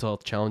mental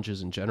health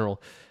challenges in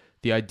general.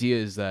 The idea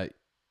is that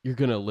you're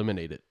going to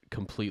eliminate it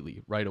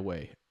completely right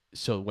away.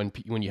 So when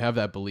you have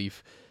that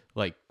belief,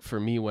 like for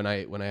me, when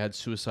I had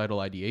suicidal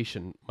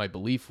ideation, my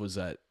belief was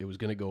that it was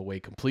going to go away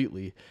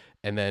completely.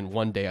 And then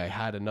one day I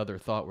had another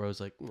thought where I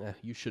was like,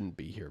 you shouldn't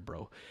be here,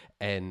 bro.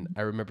 And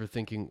I remember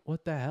thinking,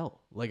 what the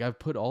hell? Like I've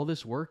put all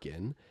this work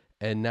in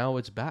and now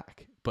it's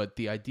back. But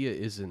the idea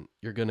isn't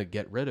you're going to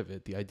get rid of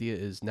it. The idea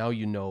is now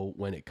you know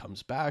when it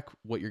comes back,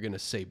 what you're going to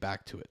say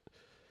back to it.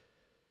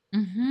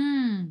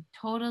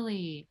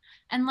 Totally.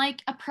 And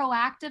like a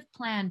proactive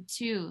plan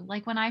too.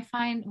 Like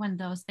when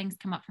those things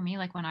come up for me,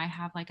 like when I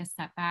have like a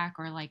setback,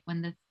 or like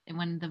when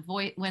the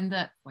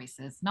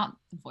voices, not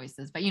the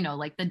voices, but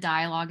like the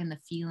dialogue and the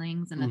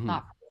feelings and the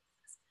thought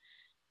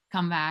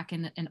come back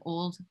in an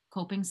old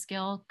coping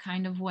skill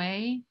kind of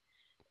way.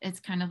 It's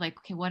kind of like,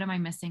 okay, what am I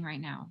missing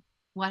right now?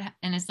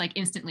 And it's like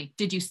instantly,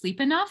 did you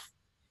sleep enough?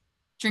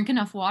 Drink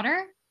enough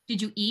water?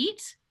 Did you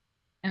eat?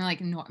 And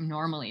like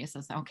normally it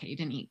says, okay, you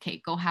didn't eat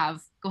cake, go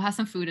have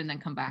some food and then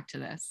come back to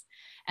this.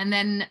 And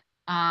then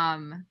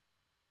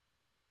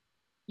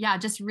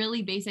just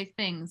really basic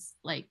things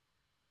like,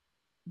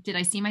 did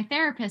I see my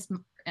therapist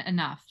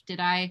enough? Did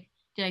I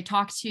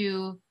talk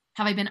to,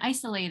 have I been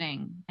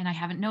isolating and I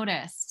haven't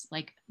noticed,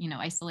 like,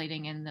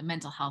 isolating in the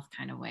mental health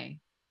kind of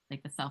way,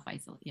 like the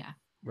self-isolate. Yeah.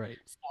 Right.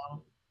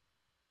 So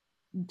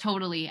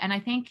totally. And I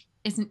think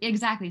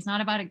it's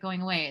not about it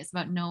going away. It's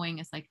about knowing,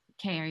 it's like,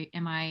 okay,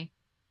 am I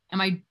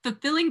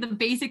fulfilling the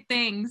basic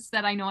things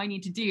that I know I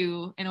need to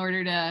do in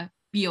order to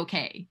be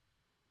okay?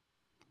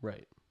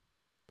 Right.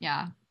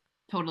 Yeah,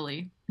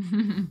 totally.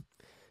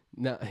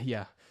 No,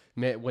 yeah.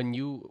 Man, when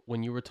you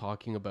were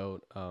talking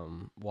about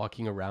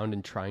walking around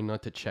and trying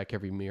not to check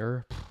every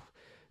mirror,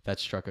 that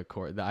struck a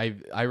chord.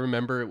 I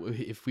remember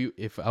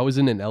if I was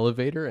in an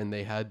elevator and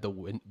they had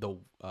the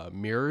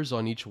mirrors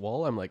on each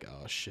wall, I'm like,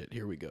 oh shit,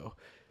 here we go.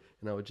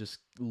 And I would just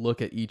look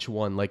at each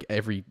one, like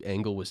every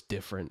angle was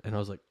different. And I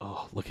was like,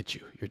 oh, look at you.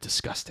 You're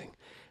disgusting.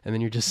 And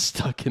then you're just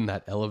stuck in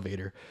that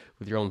elevator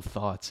with your own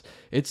thoughts.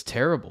 It's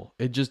terrible.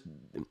 It just,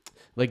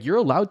 like, you're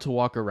allowed to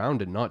walk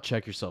around and not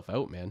check yourself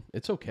out, man.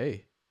 It's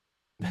okay.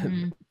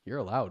 Mm-hmm. You're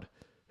allowed.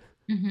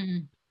 Mm-hmm.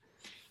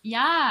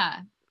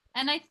 Yeah.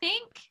 And I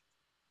think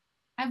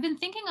I've been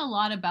thinking a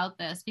lot about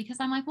this because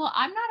I'm like, well,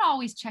 I'm not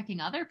always checking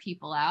other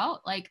people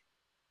out. Like,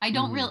 I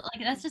don't really,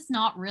 like, that's just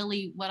not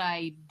really what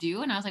I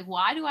do. And I was like,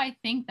 why do I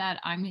think that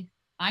I'm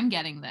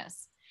getting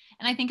this?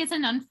 And I think it's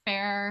an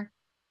unfair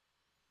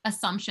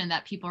assumption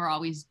that people are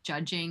always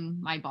judging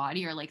my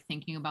body or like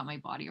thinking about my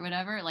body or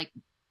whatever, like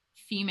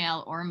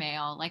female or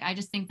male. Like I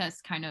just think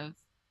that's kind of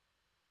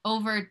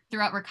over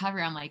throughout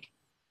recovery. I'm like,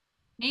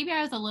 maybe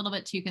I was a little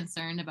bit too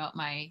concerned about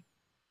my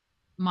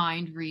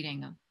mind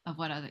reading of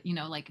what other,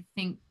 like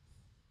think,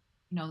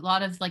 a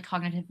lot of like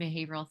cognitive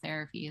behavioral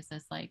therapy is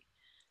this like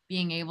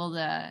being able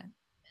to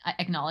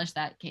acknowledge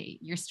that, okay,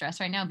 you're stressed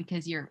right now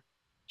because you're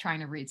trying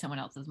to read someone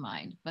else's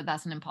mind, but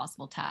that's an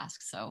impossible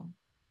task. So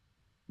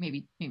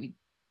maybe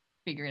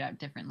figure it out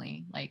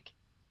differently. Like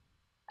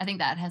I think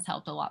that has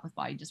helped a lot with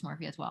body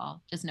dysmorphia as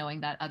well. Just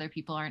knowing that other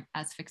people aren't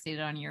as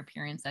fixated on your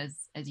appearance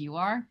as you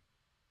are.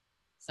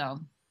 So,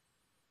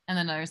 and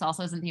then there's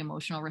also isn't the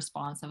emotional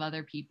response of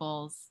other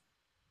people's,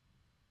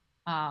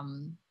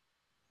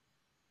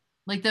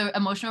 like the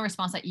emotional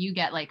response that you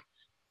get, like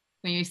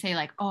when you say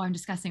like, oh, I'm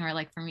disgusting, or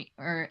like for me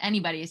or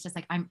anybody, it's just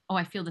like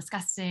I feel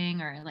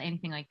disgusting, or like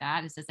anything like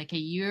that. It's just like, hey,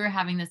 you're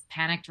having this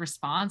panicked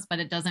response, but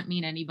it doesn't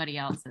mean anybody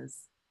else is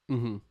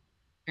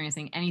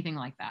experiencing anything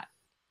like that.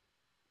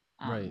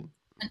 Right.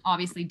 And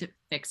obviously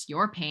fix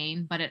your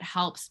pain, but it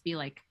helps be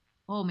like,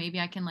 oh, maybe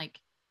I can like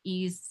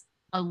ease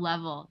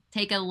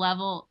take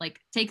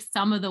take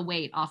some of the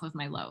weight off of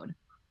my load.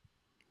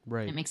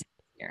 Right. It makes it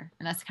easier.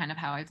 And that's kind of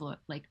how I've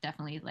like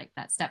definitely like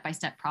that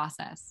step-by-step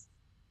process.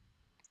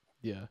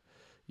 Yeah.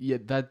 Yeah,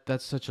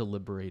 that's such a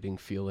liberating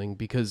feeling,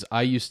 because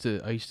I used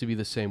to be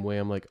the same way.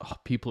 I'm like, oh,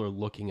 people are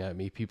looking at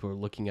me, people are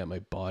looking at my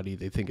body,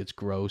 they think it's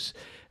gross.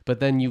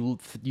 But then you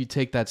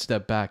take that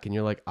step back and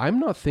you're like, I'm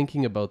not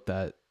thinking about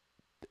that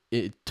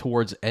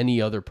towards any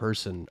other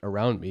person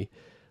around me.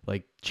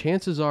 Like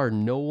chances are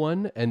no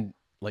one, and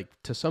like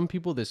to some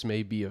people this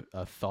may be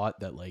a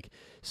thought that like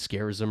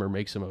scares them or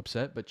makes them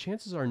upset, but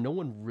chances are no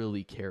one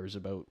really cares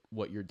about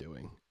what you're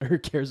doing or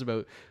cares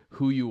about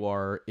who you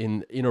are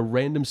in a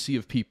random sea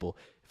of people.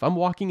 If I'm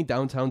walking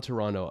downtown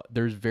Toronto,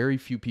 there's very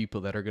few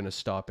people that are going to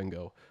stop and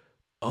go,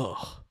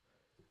 "Oh,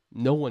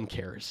 no one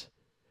cares."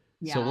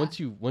 Yeah. So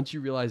once you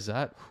realize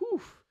that,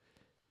 whew,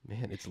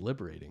 man, it's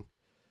liberating.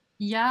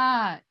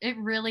 Yeah, it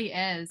really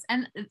is.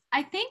 And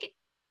I think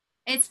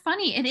it's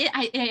funny.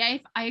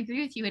 I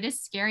agree with you. It is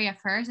scary at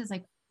first. It's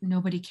like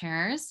nobody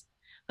cares.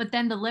 But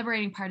then the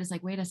liberating part is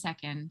like, wait a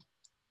second,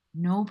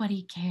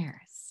 nobody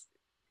cares.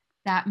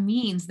 That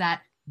means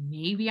that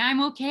maybe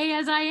I'm okay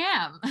as I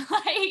am.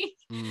 Like,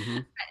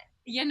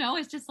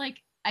 it's just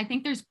like, I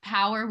think there's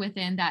power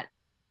within that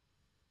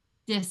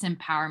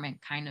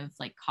disempowerment kind of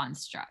like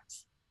construct.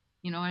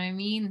 You know what I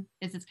mean?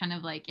 It's kind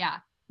of like, yeah,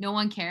 no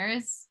one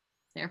cares,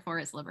 therefore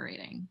it's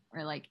liberating.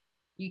 Or like,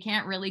 you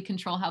can't really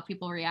control how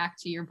people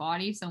react to your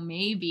body, so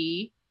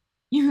maybe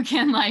you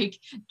can like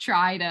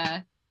try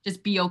to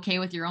just be okay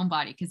with your own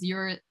body, because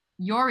your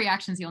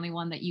reaction is the only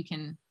one that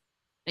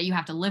you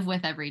have to live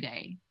with every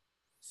day.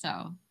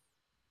 So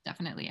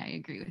definitely I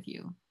agree with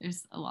you.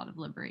 There's a lot of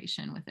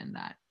liberation within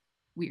that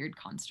weird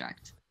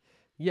construct.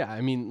 Yeah, I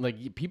mean,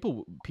 like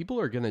people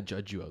are gonna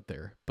judge you out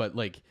there, but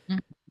like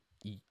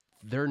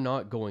they're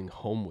not going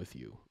home with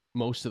you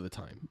most of the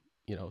time.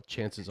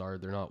 Chances are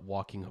they're not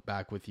walking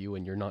back with you,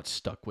 and you're not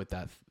stuck with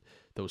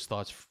those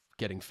thoughts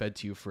getting fed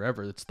to you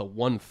forever. It's the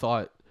one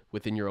thought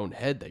within your own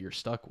head that you're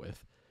stuck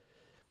with.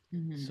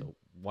 So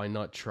why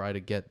not try to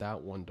get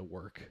that one to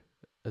work,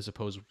 as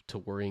opposed to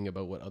worrying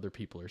about what other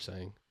people are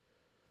saying?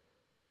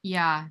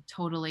 Yeah,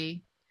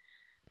 totally.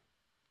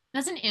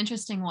 That's an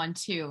interesting one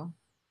too,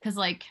 because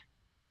like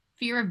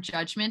fear of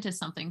judgment is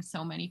something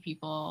so many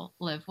people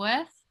live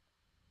with.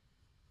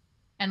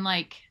 And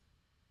like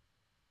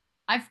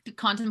I've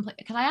contemplated,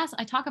 because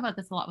I talk about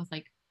this a lot with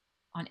like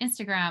on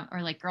Instagram,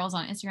 or like girls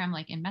on Instagram,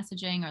 like in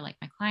messaging, or like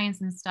my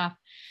clients and stuff.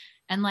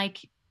 And like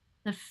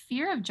the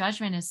fear of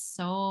judgment is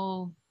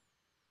so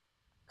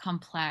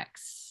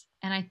complex.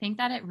 And I think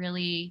that it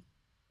really,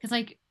 because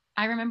like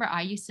I remember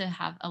I used to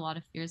have a lot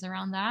of fears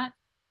around that.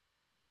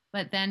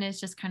 But then it's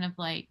just kind of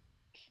like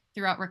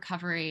throughout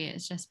recovery,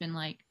 it's just been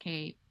like,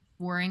 okay,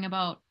 worrying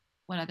about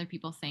what other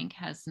people think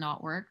has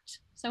not worked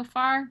so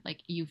far.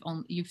 Like you've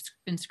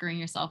been screwing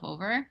yourself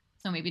over.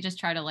 So maybe just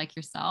try to like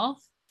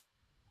yourself.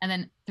 And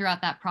then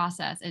throughout that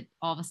process, it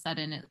all of a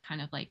sudden it kind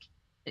of like,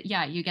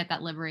 yeah, you get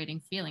that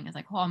liberating feeling. It's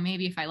like, well,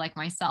 maybe if I like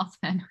myself,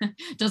 then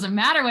it doesn't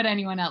matter what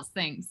anyone else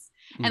thinks.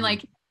 And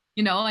like,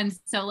 and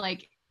so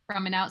like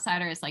from an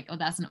outsider, it's like, oh,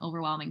 that's an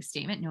overwhelming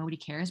statement. Nobody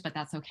cares, but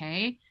that's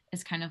okay.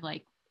 It's kind of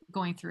like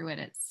going through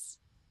it.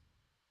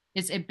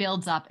 It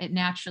builds up. It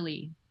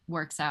naturally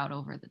works out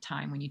over the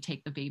time when you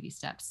take the baby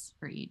steps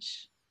for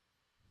each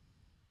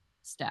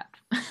step.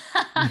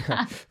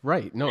 Yeah,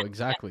 right. No,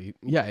 exactly.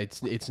 Yeah,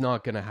 it's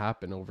not going to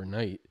happen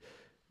overnight.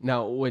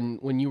 Now,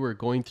 when you were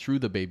going through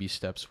the baby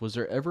steps, was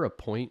there ever a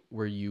point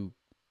where you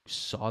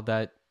saw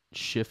that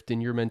shift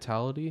in your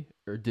mentality,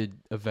 or did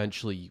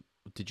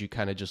you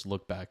kind of just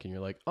look back and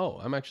you're like, "Oh,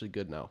 I'm actually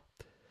good now"?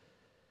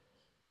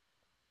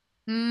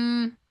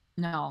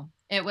 No,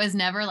 it was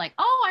never like,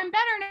 "Oh, I'm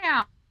better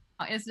now."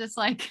 It's just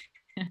like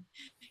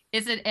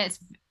it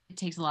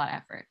takes a lot of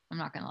effort. I'm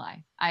not going to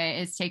lie.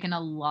 It's taken a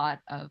lot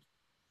of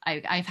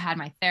I've had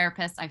my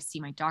therapist. I've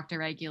seen my doctor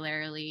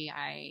regularly.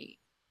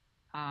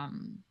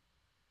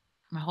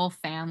 My whole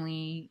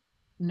family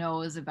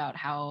knows about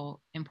how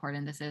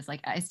important this is.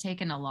 Like, it's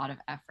taken a lot of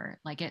effort.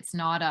 Like, it's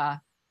not, oh,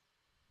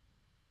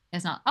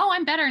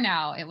 I'm better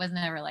now. It was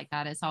never like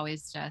that. It's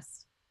always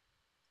just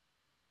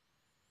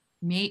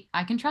me.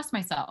 I can trust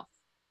myself.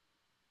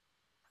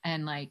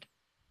 And like,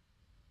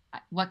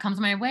 what comes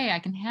my way, I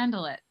can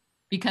handle it.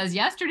 Because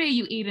yesterday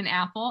you ate an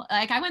apple.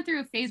 Like, I went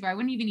through a phase where I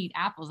wouldn't even eat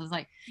apples. I was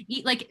like,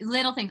 eat like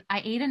little things.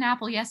 I ate an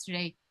apple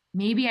yesterday.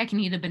 Maybe I can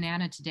eat a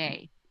banana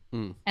today.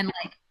 Mm.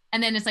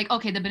 And then it's like,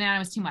 okay, the banana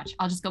was too much.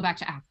 I'll just go back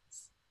to apples.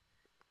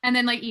 And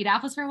then like eat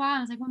apples for a while. I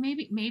was like, well,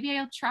 maybe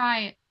I'll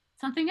try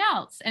something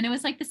else. And it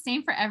was like the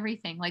same for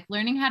everything. Like,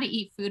 learning how to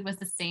eat food was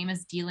the same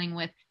as dealing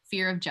with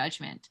fear of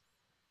judgment.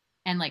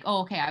 And like,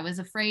 oh, okay, I was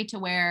afraid to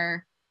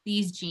wear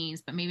these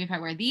jeans, but maybe if I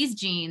wear these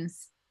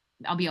jeans,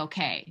 I'll be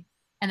okay.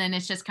 And then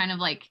it's just kind of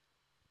like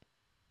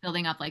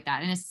building up like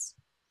that. And it's,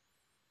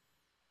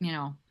 you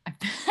know,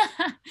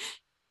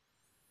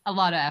 a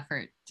lot of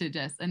effort to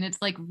just, and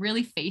it's like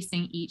really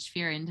facing each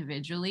fear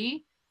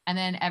individually. And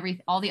then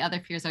all the other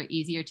fears are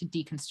easier to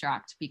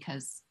deconstruct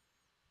because,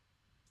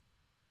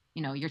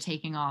 you know, you're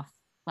taking off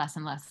less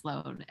and less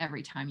load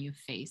every time you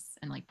face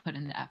and like put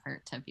in the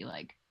effort to be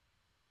like,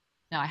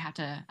 no, I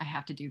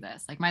have to do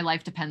this. Like, my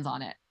life depends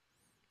on it.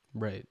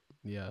 Right.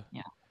 Yeah.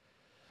 Yeah.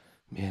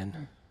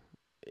 Man,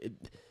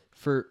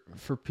 for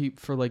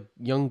like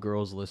young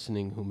girls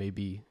listening who may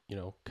be, you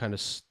know, kind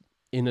of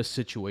in a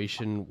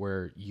situation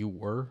where you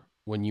were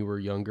when you were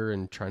younger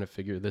and trying to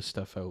figure this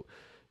stuff out,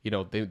 you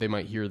know, they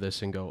might hear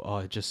this and go, oh,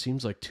 it just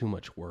seems like too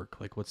much work.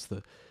 Like, what's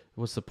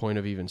the point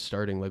of even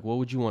starting? Like, what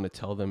would you want to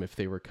tell them if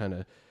they were kind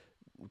of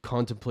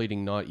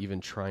contemplating not even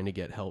trying to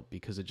get help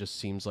because it just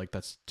seems like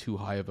that's too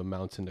high of a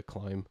mountain to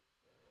climb?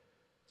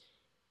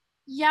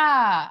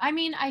 Yeah. I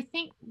mean, I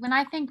think when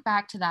I think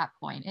back to that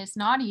point, it's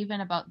not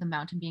even about the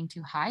mountain being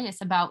too high.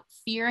 It's about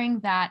fearing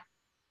that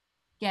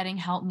getting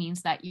help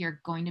means that you're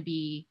going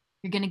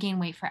to gain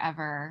weight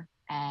forever,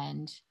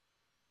 and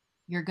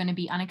you're going to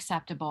be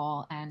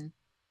unacceptable, and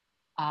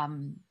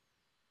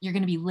you're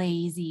going to be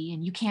lazy,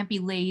 and you can't be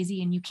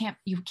lazy, and you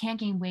can't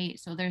gain weight.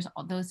 So there's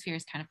all those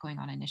fears kind of going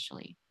on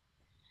initially.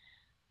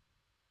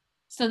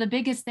 So the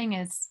biggest thing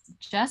is,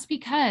 just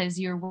because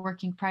you're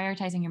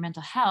prioritizing your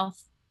mental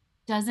health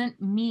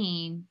doesn't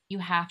mean you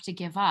have to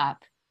give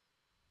up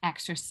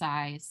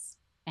exercise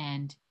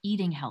and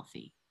eating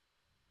healthy.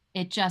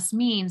 It just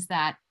means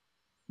that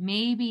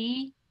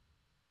maybe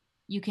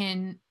you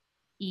can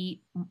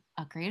eat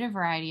a greater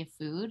variety of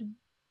food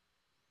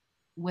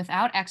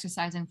without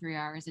exercising 3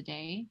 hours a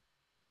day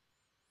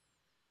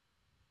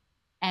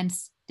and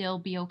still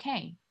be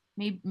okay.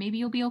 Maybe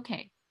you'll be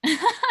okay.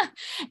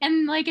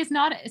 And like, it's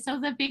not, so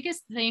the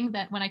biggest thing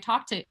that when I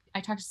talk to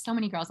so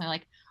many girls and they're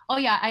like, oh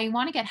yeah, I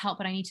want to get help,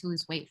 but I need to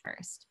lose weight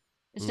first.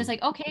 It's just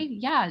like, okay,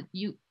 yeah,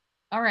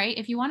 all right,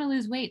 if you want to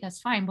lose weight, that's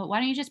fine, but why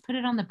don't you just put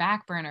it on the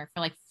back burner for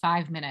like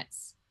 5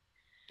 minutes?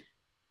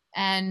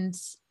 And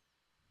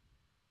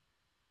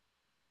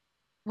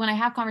when I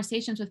have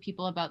conversations with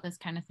people about this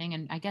kind of thing,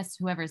 and I guess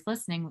whoever's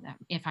listening,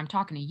 if I'm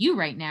talking to you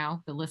right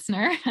now, the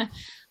listener,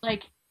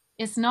 like,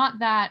 it's not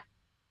that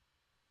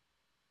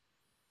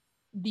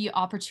the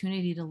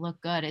opportunity to look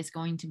good is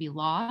going to be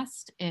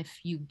lost if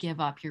you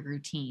give up your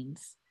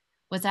routines.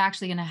 What's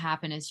actually going to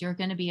happen is you're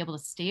going to be able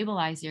to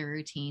stabilize your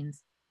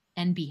routines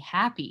and be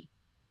happy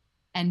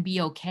and be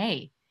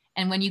okay.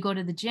 And when you go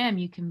to the gym,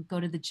 you can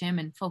go to the gym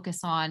and focus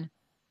on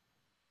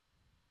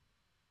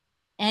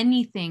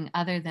anything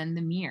other than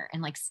the mirror,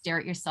 and like stare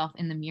at yourself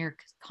in the mirror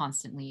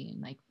constantly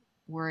and like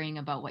worrying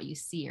about what you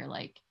see, or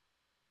like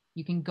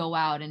you can go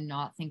out and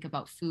not think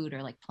about food,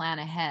 or like plan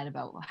ahead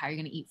about how you're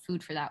going to eat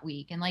food for that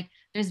week. And like,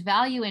 there's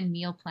value in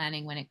meal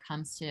planning when it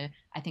comes to,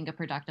 I think, a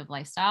productive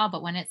lifestyle.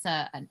 But when it's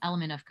an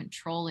element of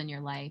control in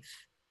your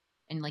life,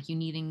 and like you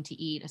needing to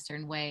eat a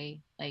certain way,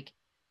 like,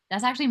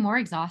 that's actually more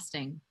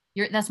exhausting.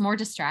 That's more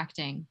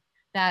distracting.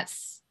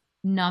 That's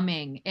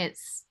numbing.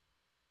 It's,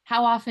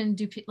 how often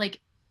do like,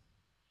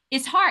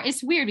 it's hard.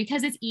 It's weird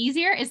because it's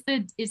easier.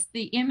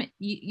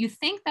 You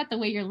think that the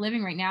way you're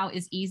living right now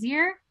is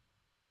easier,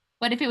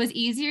 but if it was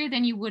easier,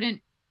 then you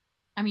wouldn't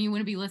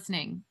be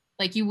listening.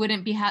 Like, you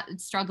wouldn't be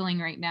struggling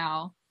right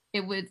now.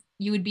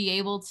 You would be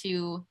able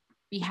to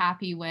be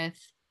happy with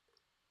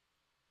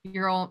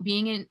your own,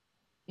 being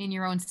in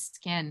your own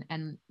skin,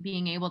 and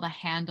being able to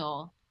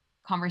handle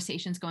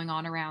conversations going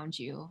on around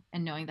you,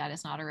 and knowing that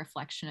it's not a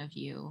reflection of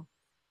you.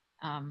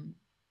 And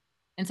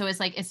so it's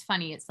like, it's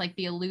funny. It's like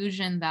the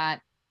illusion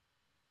that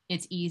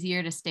it's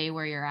easier to stay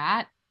where you're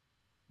at,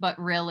 but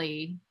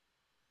really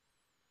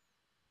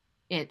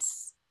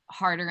it's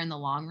harder in the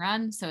long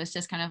run. So it's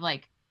just kind of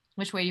like,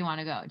 which way do you want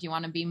to go? Do you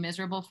want to be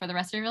miserable for the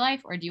rest of your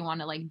life, or do you want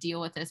to like deal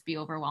with this, be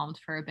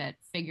overwhelmed for a bit,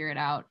 figure it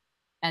out,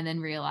 and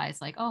then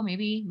realize like, oh,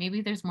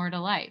 maybe there's more to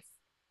life.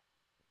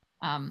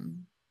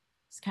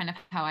 It's kind of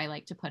how I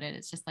like to put it.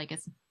 It's just like,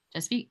 it's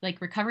just be like,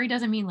 recovery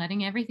doesn't mean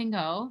letting everything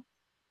go.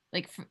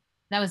 Like,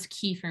 that was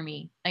key for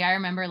me. Like, I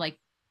remember like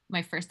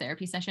my first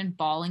therapy session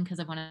bawling because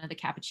of one of the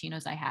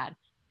cappuccinos I had.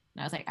 And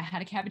I was like, I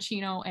had a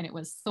cappuccino and it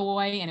was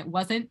soy and it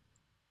wasn't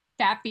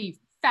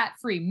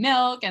fat-free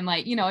milk and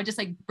like, just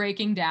like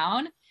breaking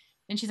down.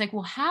 And she's like,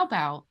 well, how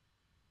about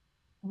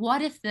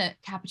what if the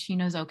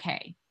cappuccino is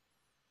okay?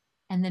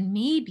 And then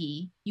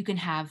maybe you can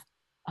have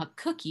a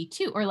cookie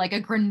too, or like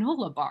a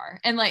granola bar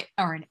and like,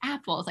 or an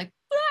apple. It's like,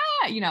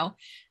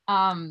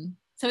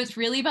 so it's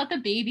really about the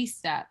baby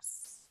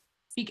steps.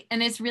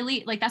 And it's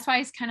really like, that's why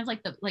it's kind of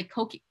like the, like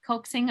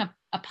coaxing a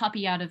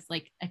puppy out of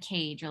like a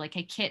cage, or like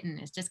a kitten.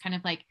 It's just kind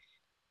of like,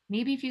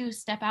 maybe if you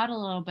step out a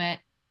little bit,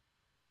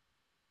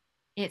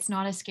 it's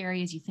not as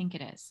scary as you think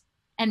it is.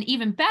 And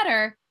even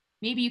better,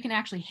 maybe you can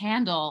actually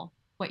handle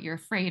what you're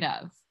afraid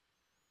of.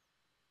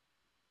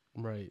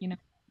 Right.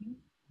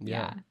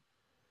 Yeah.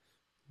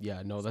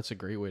 Yeah, no, that's a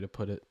great way to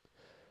put it.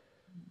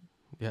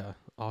 Yeah,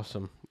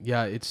 awesome.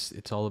 Yeah,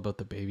 it's all about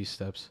the baby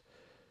steps.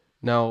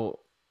 Now,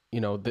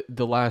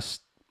 the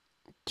last,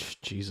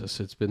 Jesus,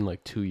 it's been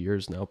like 2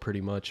 years now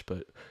pretty much,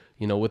 but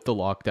with the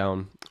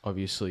lockdown,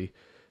 obviously,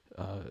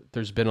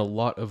 there's been a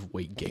lot of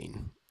weight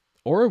gain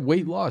or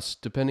weight loss,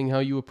 depending how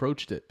you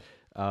approached it.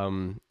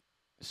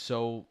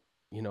 So,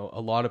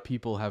 a lot of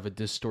people have a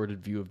distorted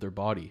view of their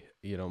body.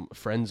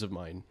 Friends of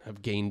mine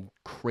have gained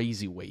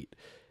crazy weight,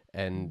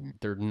 and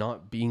they're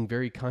not being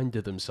very kind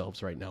to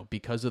themselves right now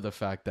because of the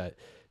fact that,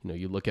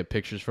 you look at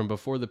pictures from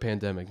before the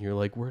pandemic and you're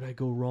like, where'd I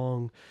go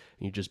wrong?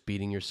 And you're just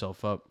beating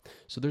yourself up.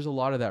 So there's a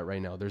lot of that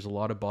right now. There's a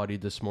lot of body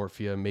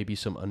dysmorphia, maybe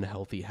some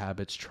unhealthy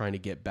habits trying to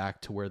get back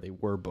to where they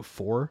were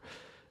before.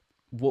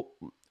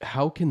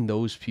 How can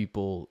those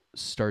people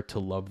start to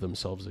love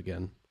themselves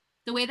again?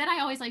 The way that I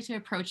always like to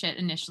approach it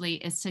initially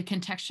is to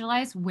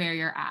contextualize where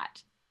you're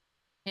at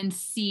and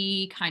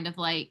see kind of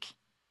like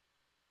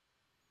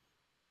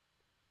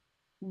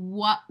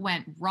what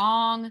went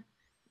wrong.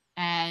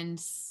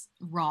 And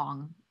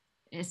wrong,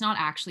 it's not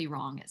actually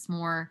wrong. It's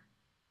more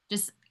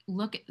just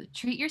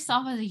treat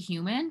yourself as a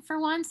human for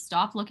once.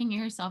 Stop looking at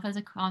yourself as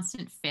a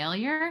constant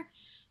failure,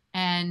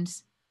 and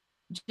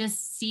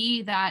just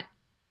see that,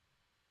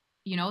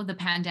 the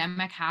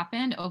pandemic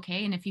happened.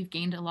 Okay. And if you've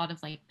gained a lot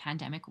of like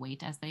pandemic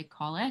weight, as they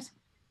call it,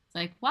 it's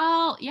like,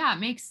 well, yeah, it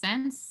makes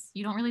sense.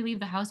 You don't really leave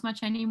the house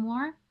much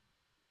anymore.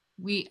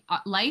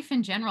 Life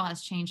in general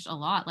has changed a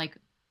lot. Like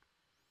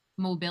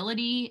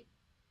mobility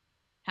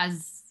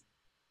has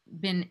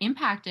been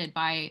impacted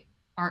by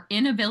our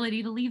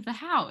inability to leave the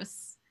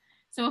house.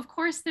 So of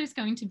course there's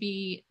going to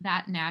be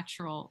that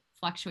natural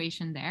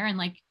fluctuation there. And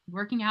like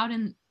working out,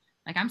 and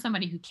like, I'm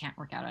somebody who can't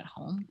work out at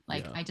home.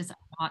 Like I just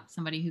want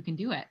somebody who can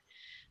do it.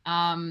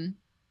 And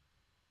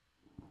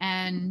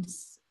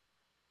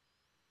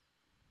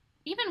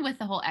even with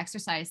the whole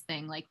exercise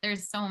thing, like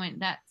there's so many,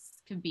 that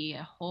could be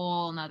a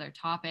whole nother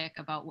topic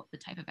about what the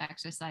type of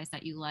exercise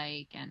that you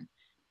like, and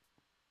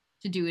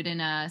to do it in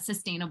a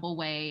sustainable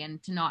way,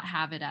 and to not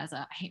have it as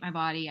I hate my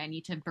body, I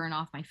need to burn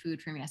off my food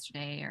from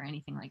yesterday, or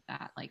anything like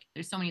that. Like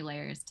there's so many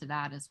layers to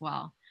that as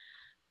well.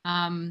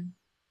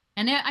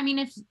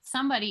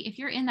 If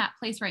you're in that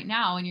place right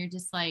now and you're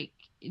just like,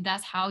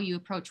 that's how you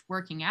approach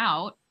working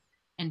out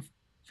and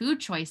food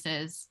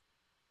choices,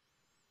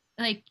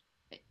 like,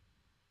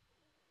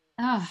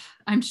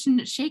 I'm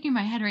shaking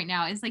my head right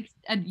now. It's like,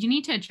 you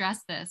need to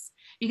address this,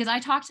 because I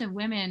talk to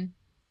women.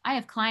 I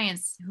have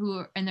clients who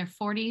are in their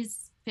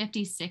 40s,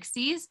 50s,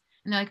 60s,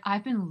 and they're like,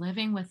 I've been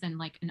living with an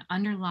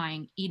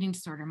underlying eating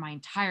disorder my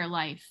entire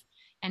life,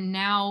 and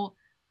now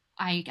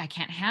I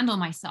can't handle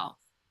myself.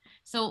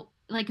 So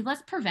like,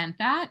 let's prevent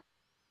that.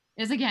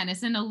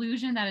 It's an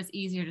illusion that it's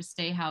easier to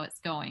stay how it's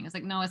going. It's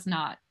like, no, it's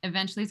not.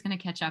 Eventually it's going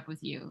to catch up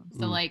with you.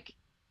 So like,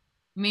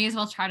 may as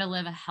well try to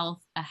live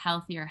a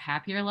healthier,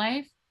 happier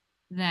life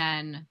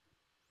than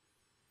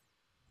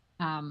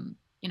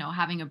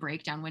having a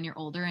breakdown when you're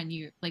older, and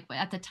you like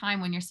at the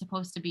time when you're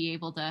supposed to be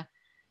able to,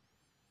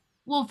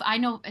 well, I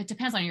know it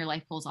depends on your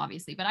life goals,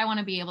 obviously, but I want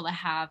to be able to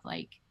have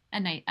like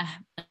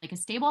a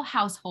stable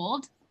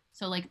household.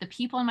 So like the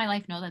people in my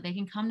life know that they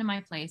can come to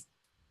my place,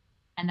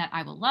 and that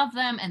I will love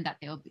them, and that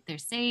they're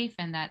safe,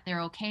 and that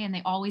they're okay, and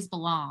they always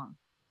belong.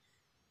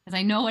 Because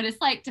I know what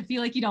it's like to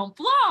feel like you don't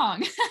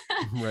belong.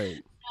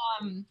 Right.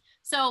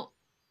 So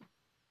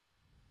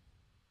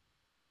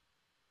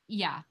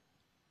yeah,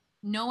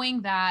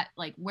 knowing that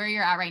like where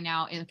you're at right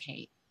now is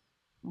okay.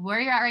 Where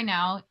you're at right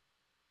now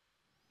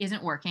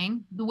isn't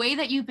working. The way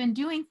that you've been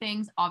doing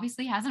things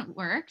obviously hasn't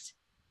worked,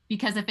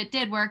 because if it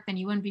did work, then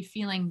you wouldn't be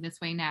feeling this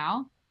way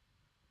now.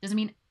 Doesn't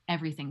mean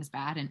everything's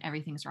bad and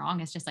everything's wrong.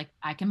 It's just like,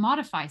 I can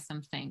modify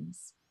some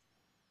things.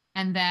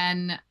 And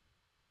then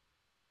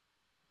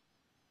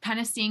kind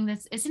of seeing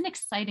this, it's an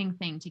exciting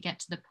thing to get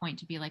to the point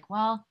to be like,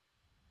 well,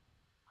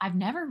 I've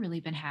never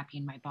really been happy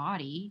in my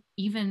body,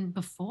 even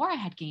before I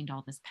had gained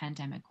all this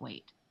pandemic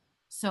weight.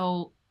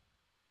 So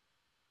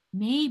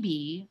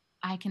maybe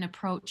I can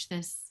approach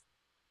this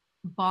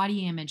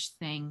body image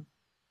thing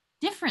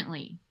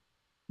differently.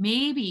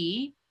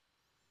 Maybe,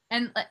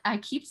 and I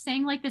keep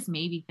saying like this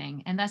maybe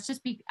thing, and that's just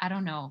I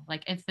don't know,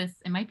 like it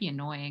might be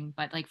annoying,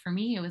 but like for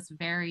me, it was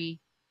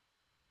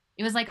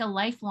like a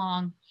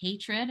lifelong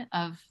hatred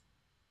of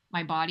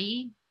my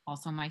body,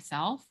 also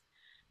myself.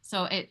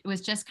 So it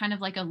was just kind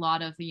of like a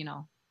lot of,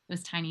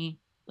 those tiny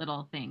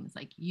little things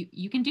like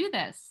you can do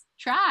this,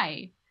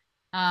 try.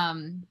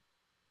 And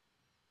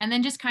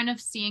then just kind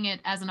of seeing it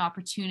as an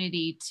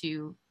opportunity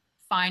to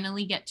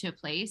finally get to a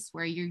place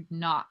where you're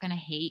not going to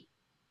hate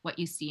what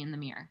you see in the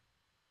mirror.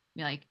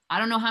 Be like, I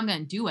don't know how I'm going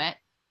to do it,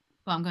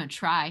 but I'm going to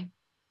try.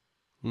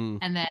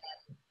 And then,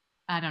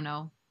 I don't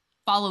know,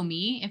 follow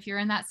me if you're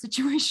in that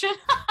situation.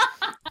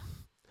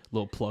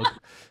 Little plug.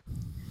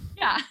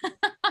 Yeah.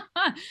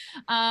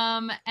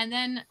 And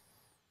then,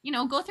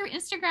 go through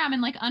Instagram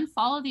and like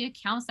unfollow the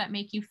accounts that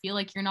make you feel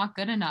like you're not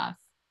good enough.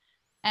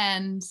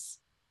 And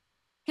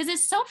because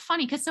it's so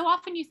funny, because so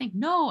often you think,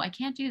 no, I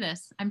can't do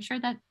this. I'm sure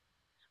that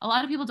a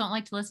lot of people don't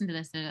like to listen to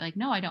this. They're like,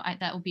 no, I don't,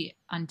 that will be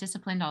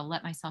undisciplined. I'll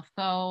let myself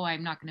go.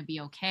 I'm not going to be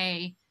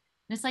okay.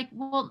 And it's like,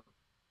 well,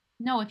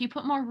 no, if you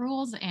put more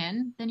rules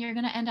in, then you're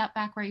going to end up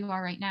back where you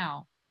are right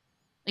now.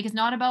 Like, it's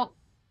not about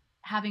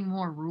having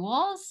more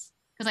rules.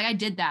 Cause like I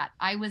did that.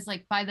 I was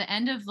like, by the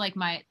end of like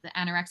the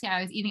anorexia,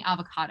 I was eating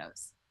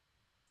avocados,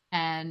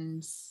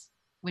 and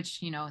which,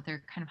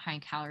 they're kind of high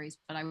in calories,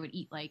 but I would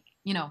eat like,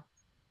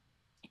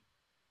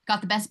 got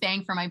the best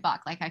bang for my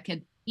buck. Like I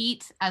could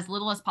eat as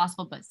little as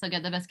possible, but still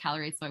get the best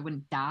calories so I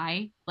wouldn't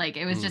die. Like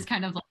it was just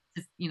kind of like,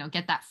 just,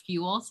 get that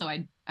fuel so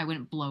I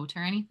wouldn't bloat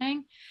or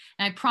anything.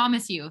 And I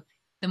promise you,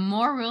 the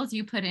more rules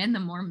you put in, the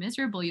more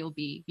miserable you'll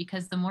be,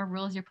 because the more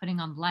rules you're putting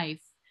on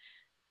life.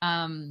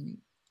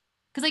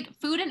 Because like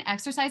food and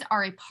exercise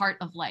are a part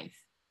of life.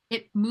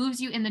 It moves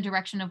you in the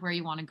direction of where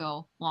you want to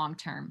go long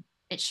term.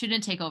 It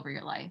shouldn't take over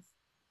your life.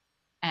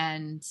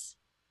 And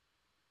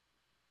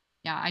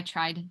yeah, I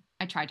tried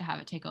to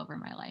have it take over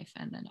my life,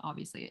 and then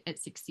obviously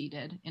it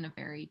succeeded in a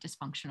very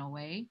dysfunctional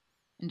way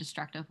and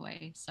destructive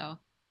way. So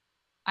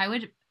I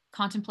would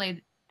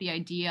contemplate the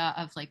idea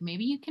of like,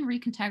 maybe you can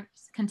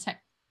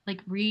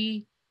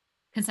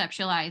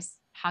reconceptualize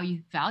how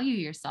you value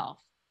yourself.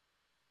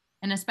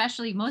 And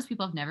especially most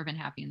people have never been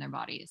happy in their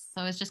bodies.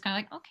 So it's just kind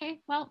of like,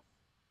 okay, well,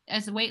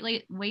 is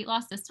weight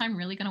loss this time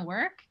really going to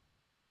work?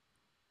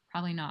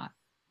 Probably not.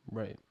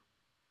 Right.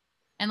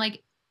 And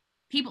like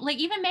people, like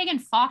even Megan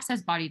Fox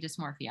has body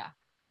dysmorphia.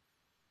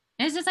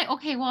 And it's just like,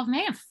 okay, well, if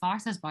Megan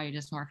Fox has body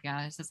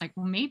dysmorphia, it's just like,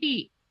 well,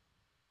 maybe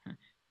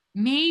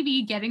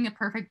getting a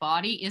perfect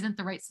body isn't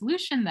the right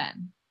solution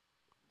then.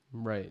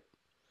 Right.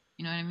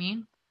 You know what I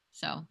mean?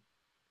 So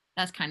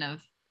that's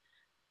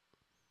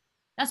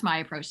my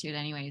approach to it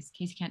anyways. In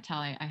case you can't tell,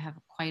 I have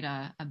quite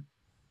I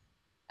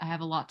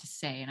have a lot to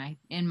say, and I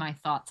in my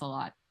thoughts a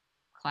lot.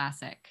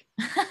 Classic.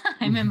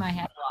 I'm in my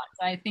head a lot,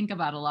 so I think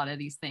about a lot of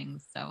these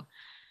things. So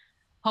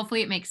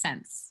hopefully it makes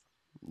sense.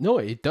 No,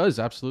 it does,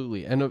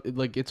 absolutely. And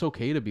like it's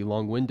okay to be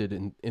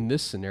long-winded in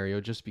this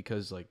scenario, just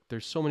because like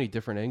there's so many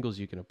different angles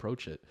you can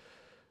approach it.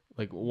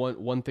 Like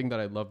one thing that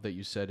I love that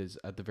you said is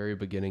at the very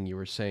beginning you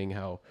were saying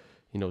how,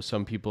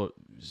 some people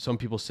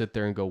sit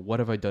there and go, what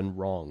have I done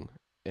wrong?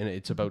 And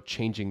it's about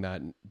changing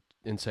that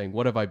and saying,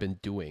 what have I been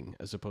doing,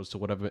 as opposed to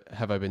what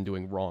have I been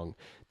doing wrong?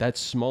 That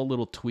small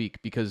little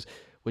tweak, because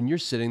when you're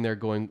sitting there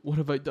going, what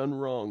have I done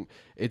wrong?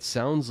 It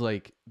sounds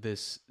like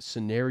this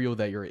scenario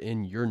that you're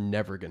in, you're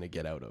never going to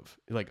get out of.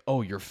 You're like,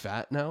 oh, you're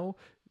fat now?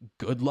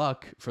 Good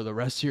luck for the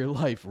rest of your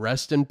life.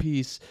 Rest in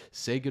peace.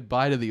 Say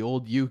goodbye to the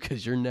old you,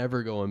 because you're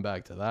never going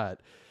back to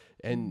that.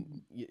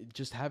 And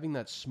just having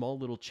that small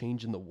little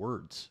change in the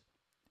words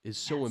is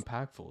so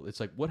impactful. It's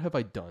like, what have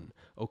I done?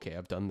 Okay,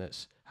 I've done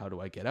this. How do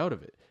I get out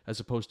of it?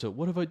 As opposed to,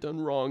 what have I done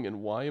wrong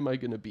and why am I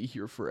going to be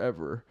here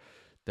forever?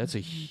 That's a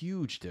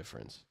huge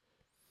difference.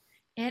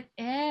 It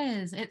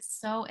is. It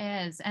so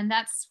is. And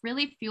that's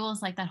really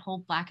fuels like that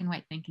whole black and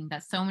white thinking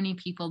that so many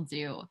people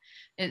do.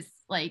 It's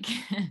like,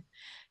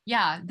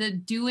 yeah, the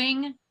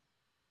doing,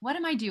 what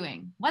am I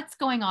doing? What's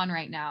going on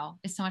right now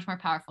is so much more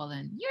powerful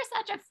than you're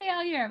such a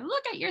failure.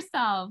 Look at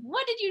yourself.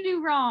 What did you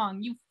do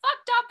wrong? You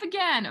fucked up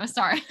again. Oh,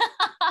 sorry.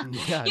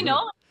 Yeah,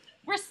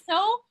 we're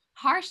so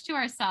harsh to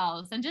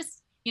ourselves, and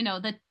just,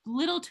 the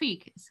little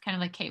tweak is kind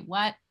of like, okay,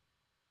 what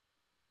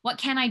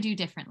can I do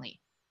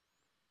differently?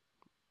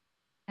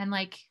 And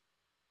like,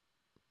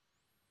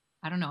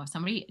 I don't know, if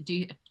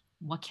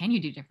what can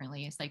you do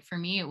differently? It's like, for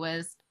me, it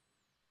was,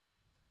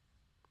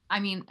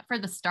 I mean, for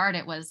the start,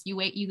 it was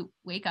you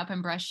wake up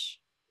and brush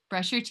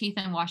your teeth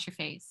and wash your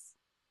face.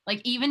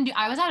 Like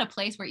I was at a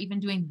place where even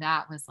doing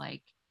that was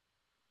like,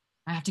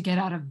 I have to get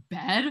out of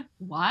bed.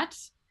 What?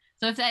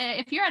 So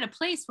if you're at a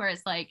place where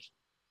it's like,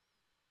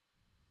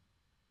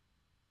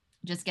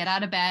 just get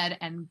out of bed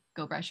and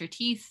go brush your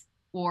teeth,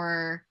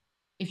 or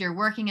if you're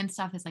working and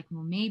stuff, it's like,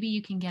 well, maybe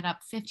you can get up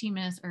 15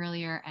 minutes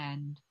earlier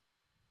and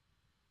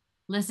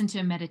listen to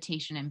a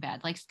meditation in bed.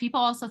 Like people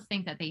also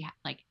think that they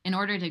like, in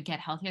order to get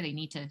healthier, they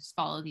need to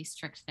follow these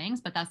strict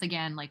things, but that's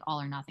again, like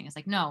all or nothing. It's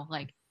like, no,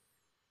 like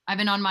I've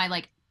been on my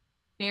like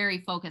very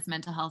focused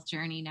mental health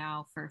journey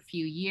now for a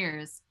few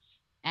years.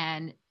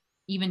 And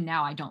even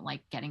now I don't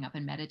like getting up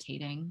and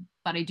meditating,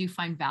 but I do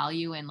find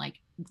value in like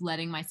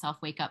letting myself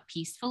wake up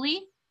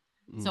peacefully.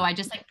 So I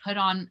just like put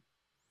on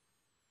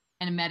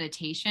a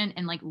meditation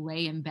and like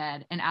lay in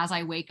bed. And as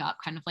I wake up,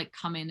 kind of like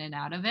come in and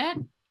out of it,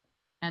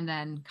 and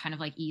then kind of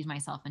like ease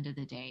myself into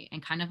the day,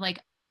 and kind of like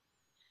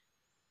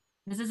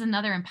this is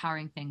another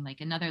empowering thing,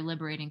 like another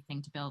liberating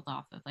thing to build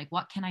off of. Like,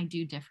 what can I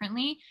do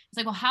differently? It's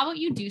like, well, how about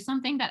you do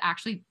something that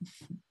actually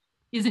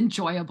is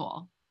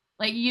enjoyable?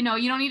 Like, you know,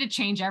 you don't need to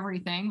change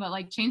everything, but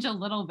like change a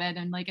little bit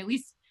and like at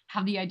least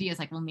have the ideas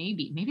like, well,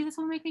 maybe this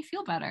will make me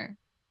feel better.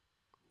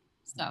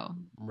 So,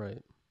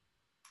 Right.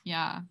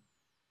 yeah,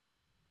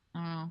 I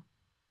don't know.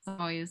 It's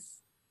always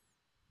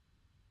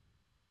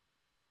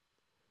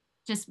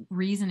just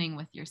reasoning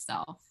with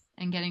yourself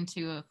and getting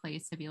to a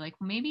place to be like,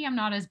 well, maybe I'm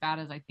not as bad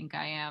as I think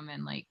I am.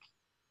 And like,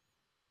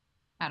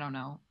 I don't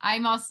know. I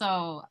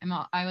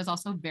was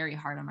also very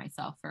hard on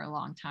myself for a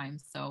long time.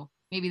 So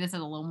maybe this is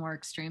a little more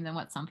extreme than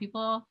what some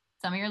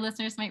of your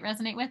listeners might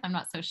resonate with. I'm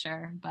not so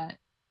sure, but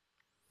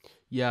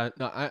Yeah,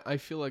 no, I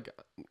feel like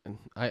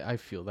I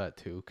feel that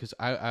too, because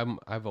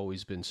I've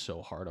always been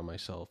so hard on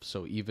myself.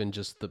 So even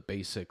just the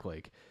basic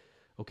like,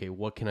 okay,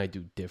 what can I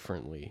do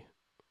differently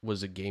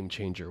was a game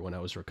changer when I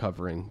was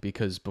recovering,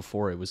 because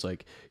before it was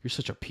like, you're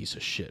such a piece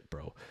of shit,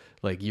 bro.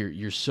 Like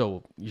you're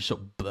so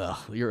blah,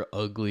 you're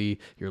ugly,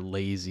 you're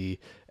lazy,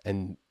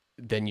 and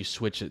then you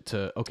switch it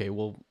to, okay,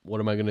 well, what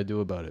am I gonna do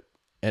about it?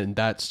 And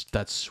that's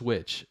that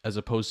switch, as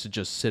opposed to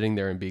just sitting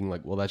there and being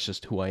like, well, that's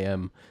just who I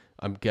am.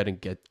 I'm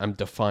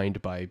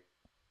defined by,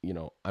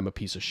 I'm a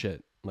piece of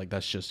shit. Like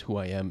that's just who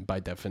I am by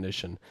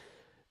definition.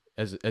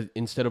 As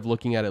instead of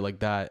looking at it like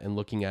that and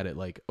looking at it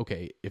like,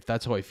 okay, if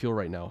that's how I feel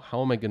right now,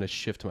 how am I going to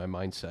shift my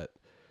mindset?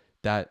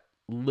 That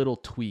little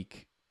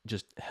tweak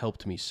just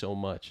helped me so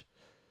much.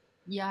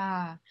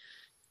 yeah,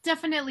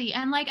 definitely.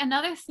 And like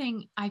another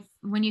thing,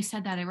 when you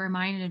said that, it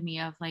reminded me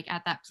of like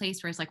at that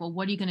place where it's like, well,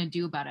 what are you going to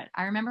do about it?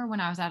 I remember when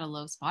I was at a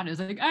low spot, it was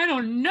like, I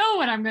don't know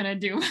what I'm going to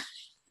do.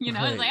 You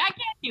know, it's like, Right. I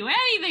can't do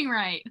anything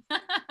right. And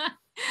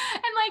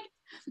like,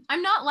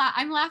 I'm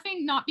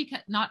laughing,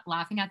 not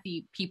laughing at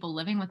the people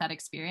living with that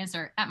experience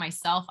or at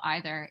myself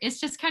either. It's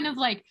just kind of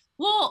like,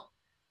 well,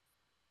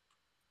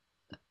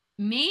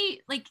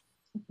 like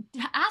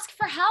ask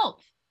for help.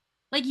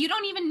 Like you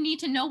don't even need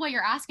to know what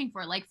you're asking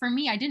for. Like for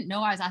me, I didn't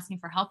know I was asking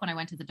for help when I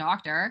went to the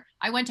doctor.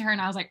 I went to her and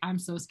I was like, I'm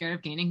so scared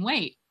of gaining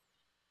weight.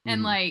 And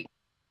Mm-hmm. like,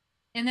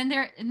 and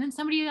then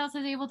somebody else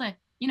is able to,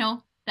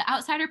 the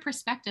outsider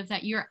perspective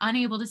that you're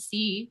unable to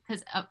see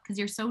because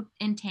you're so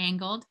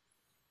entangled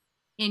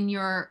in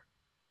your,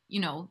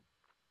 you know,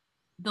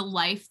 the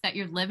life that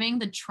you're living,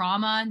 the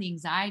trauma and the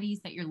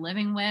anxieties that you're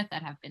living with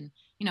that have been,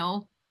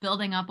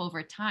 building up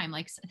over time.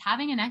 Like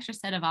having an extra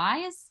set of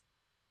eyes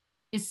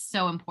is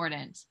so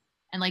important.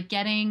 And like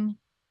I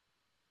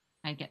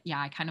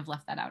kind of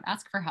left that out.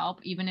 Ask for help,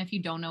 even if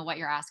you don't know what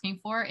you're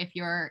asking for. If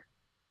you're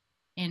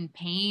in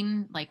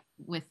pain, like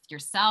with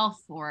yourself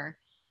or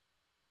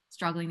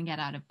struggling to get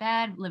out of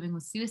bed, living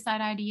with suicide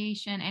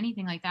ideation,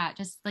 anything like that,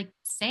 just like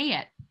say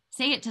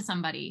it to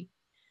somebody.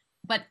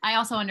 But I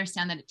also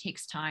understand that it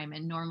takes time.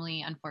 And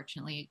normally,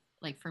 unfortunately,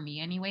 like for me,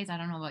 anyways, I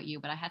don't know about you,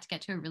 but I had to get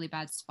to a really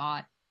bad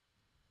spot,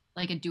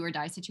 like a do or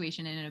die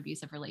situation in an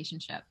abusive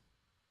relationship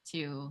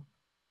to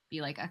be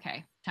like,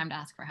 okay, time to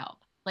ask for help.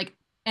 Like,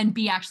 and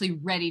be actually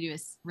ready to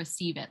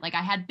receive it. Like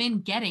I had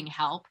been getting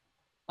help,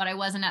 but I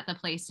wasn't at the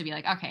place to be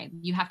like, okay,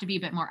 you have to be a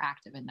bit more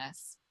active in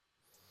this.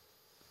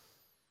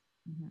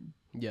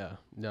 Mm-hmm. Yeah,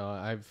 no,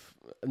 I've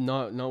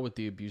not with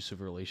the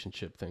abusive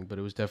relationship thing, but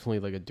it was definitely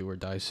like a do or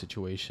die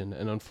situation.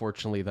 And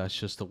unfortunately, that's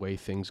just the way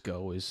things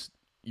go, is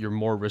you're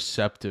more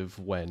receptive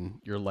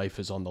when your life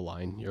is on the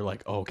line. You're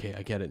like, oh, okay,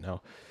 I get it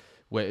now.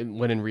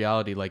 When in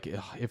reality, like,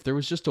 if there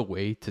was just a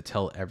way to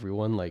tell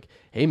everyone like,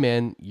 hey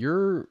man,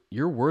 you're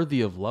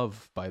worthy of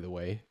love, by the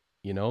way,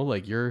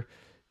 like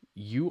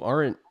you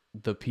aren't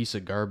the piece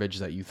of garbage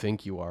that you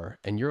think you are,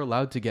 and you're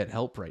allowed to get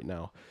help right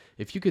now.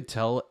 If you could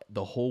tell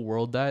the whole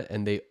world that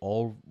and they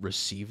all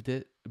received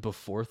it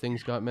before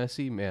things got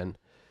messy, man,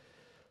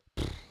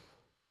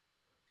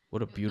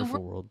 what a The world,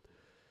 beautiful world.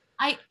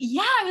 I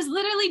was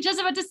literally just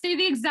about to say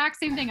the exact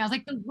same thing. I was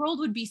like, the world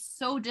would be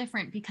so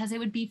different because it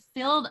would be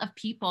filled of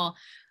people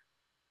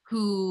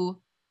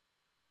who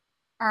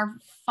are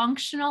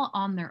functional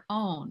on their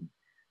own.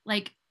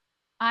 Like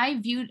I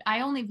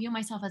only view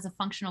myself as a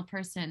functional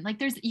person. Like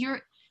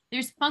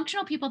there's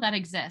functional people that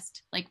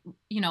exist. Like,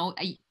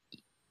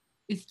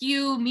 with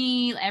you,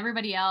 me,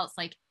 everybody else,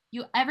 like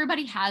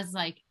everybody has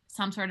like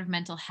some sort of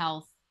mental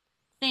health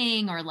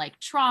thing or like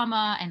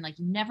trauma, and like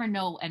you never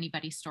know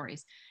anybody's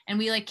stories. And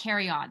we like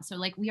carry on. So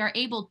like we are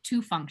able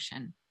to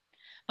function,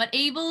 but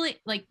being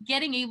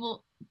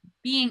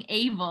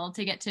able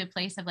to get to a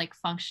place of like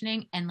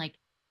functioning and like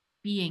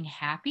being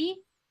happy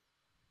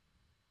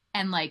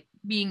and like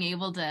being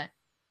able to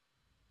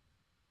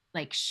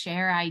like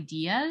share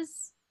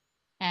ideas.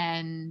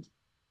 And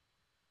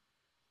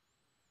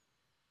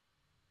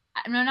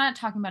I'm not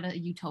talking about a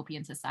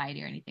utopian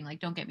society or anything. Like,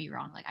 don't get me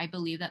wrong. Like, I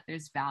believe that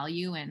there's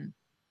value in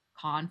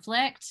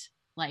conflict,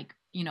 like,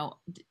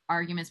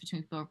 arguments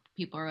between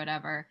people or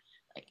whatever.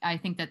 Like, I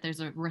think that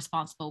there's a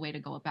responsible way to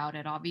go about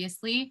it,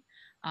 obviously.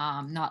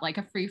 Not like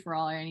a free for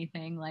all or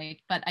anything.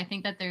 Like, but I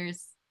think that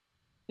there's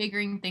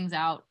figuring things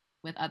out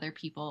with other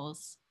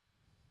people's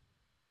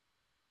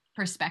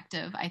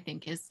perspective, I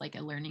think, is like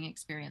a learning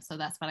experience. So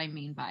that's what I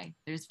mean by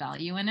there's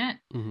value in it.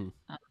 Mm-hmm.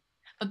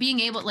 But being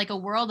able, like a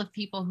world of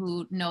people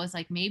who knows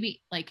like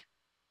maybe like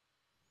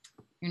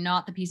you're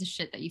not the piece of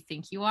shit that you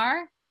think you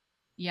are.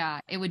 Yeah,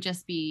 it would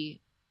just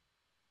be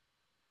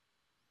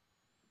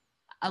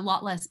a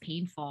lot less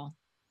painful,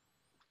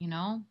 you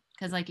know,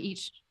 because like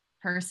each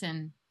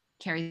person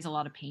carries a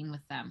lot of pain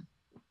with them,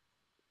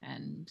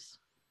 and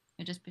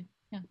it just be,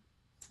 yeah,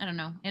 I don't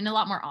know, and a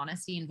lot more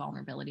honesty and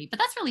vulnerability, but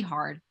that's really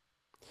hard.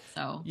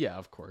 So Yeah,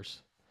 of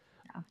course.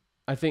 Yeah.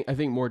 I think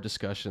more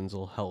discussions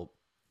will help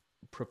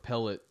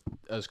propel it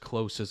as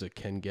close as it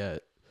can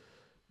get.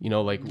 You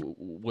know, like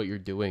what you're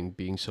doing,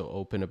 being so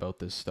open about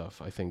this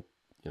stuff. I think,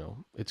 you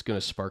know, it's going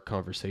to spark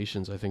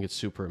conversations. I think it's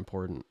super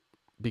important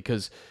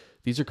because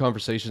these are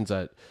conversations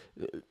that,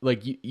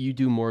 like, you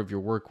do more of your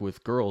work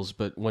with girls,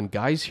 but when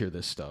guys hear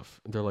this stuff,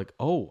 they're like,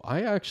 oh,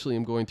 I actually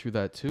am going through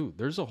that too.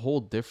 There's a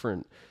whole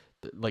different,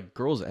 like,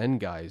 girls and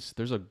guys,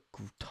 there's a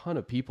ton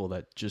of people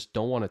that just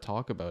don't want to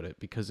talk about it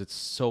because it's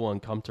so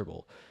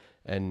uncomfortable.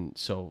 And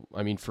so,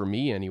 I mean, for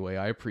me anyway,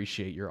 I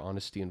appreciate your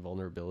honesty and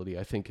vulnerability.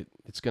 I think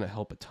it's going to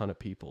help a ton of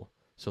people.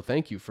 So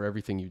thank you for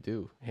everything you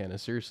do, Hannah,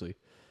 seriously.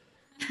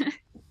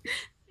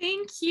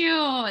 Thank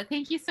you.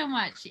 Thank you so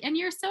much. And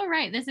you're so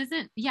right. This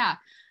isn't, yeah.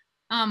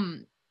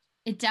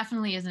 It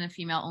definitely isn't a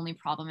female only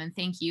problem. And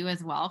thank you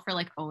as well for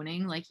like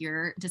owning like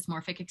your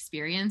dysmorphic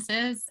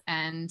experiences.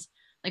 And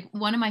like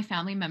one of my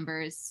family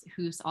members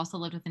who's also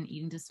lived with an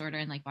eating disorder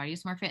and like body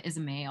dysmorphia is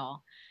a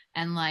male.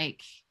 And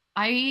like,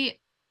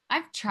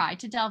 I've tried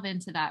to delve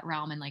into that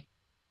realm and like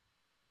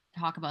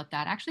talk about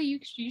that. Actually,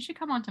 you should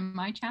come onto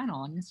my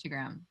channel on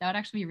Instagram. That would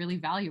actually be really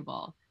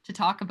valuable to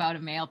talk about a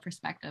male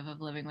perspective of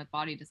living with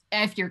body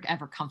dysmorphia, if you're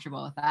ever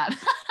comfortable with that.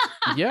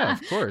 Yeah,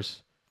 of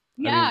course.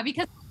 Yeah, I mean,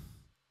 because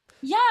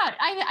yeah,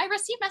 I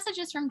receive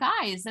messages from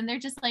guys and they're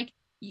just like,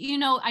 you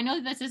know, I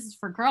know this is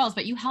for girls,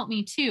 but you help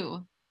me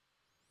too.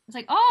 It's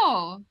like,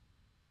 oh,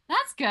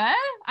 that's good.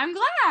 I'm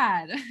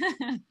glad.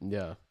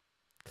 yeah.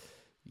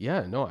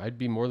 Yeah, no, I'd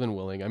be more than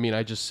willing. I mean,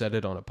 I just said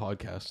it on a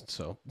podcast,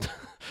 so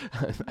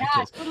I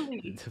guess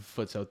totally. the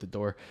foot's out the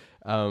door.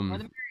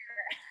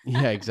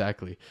 Yeah,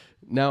 exactly.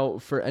 Now,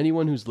 for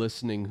anyone who's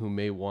listening who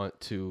may want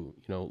to,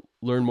 you know,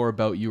 learn more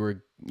about you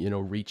or, you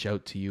know, reach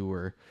out to you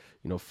or,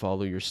 you know,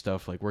 follow your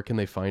stuff, like where can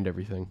they find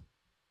everything?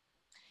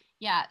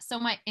 Yeah, so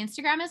my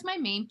Instagram is my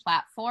main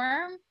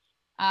platform.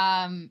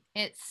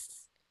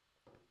 It's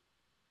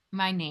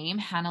my name,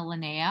 Hannah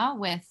Linnea,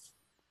 with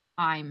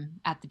I'm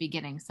at the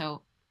beginning.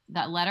 So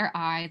that letter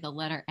I, the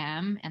letter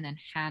M, and then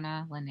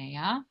Hannah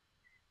Linnea.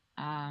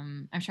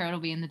 I'm sure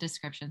it'll be in the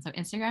description. So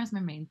Instagram is my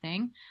main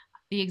thing.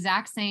 The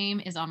exact same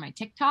is on my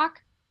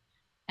TikTok,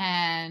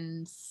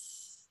 and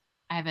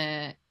I have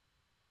a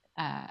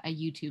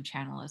YouTube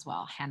channel as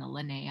well, Hannah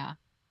Linnea.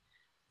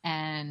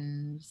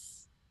 And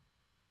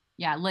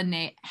yeah,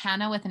 Linnea,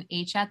 Hannah with an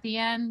H at the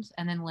end,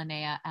 and then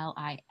Linnea,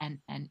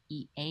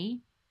 Linnea.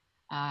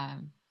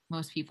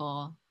 Most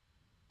people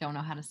don't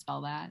know how to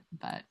spell that,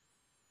 but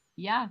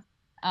yeah,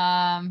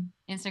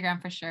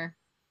 Instagram for sure.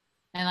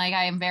 And like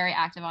I am very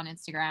active on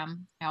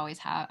Instagram.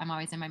 I'm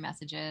always in my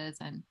messages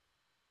and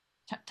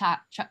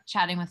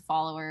chatting with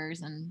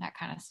followers and that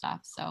kind of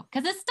stuff. So,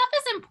 because this stuff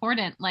is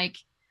important. Like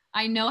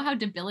I know how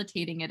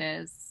debilitating it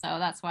is. So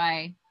that's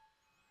why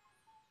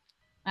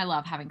I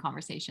love having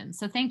conversations.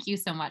 So thank you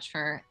so much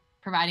for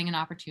providing an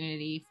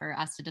opportunity for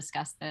us to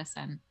discuss this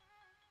and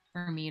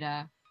for me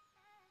to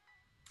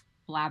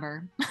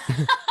blabber.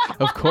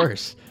 Of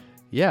course.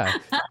 Yeah.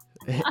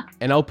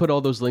 And I'll put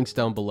all those links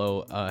down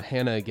below.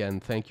 Hannah, again,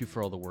 thank you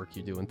for all the work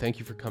you do. And thank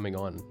you for coming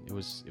on. It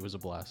was a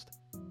blast.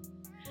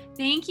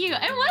 Thank you.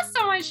 It was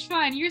so much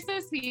fun. You're so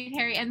sweet,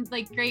 Harry, and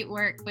like great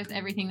work with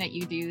everything that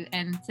you do.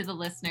 And to the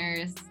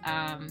listeners,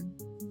 I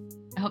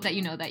hope that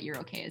you know that you're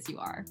okay as you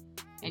are,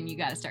 and you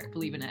got to start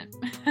believing it.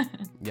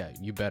 Yeah,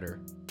 you better.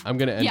 I'm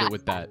going to end it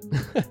with that.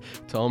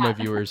 To all my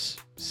viewers,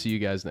 see you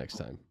guys next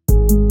time.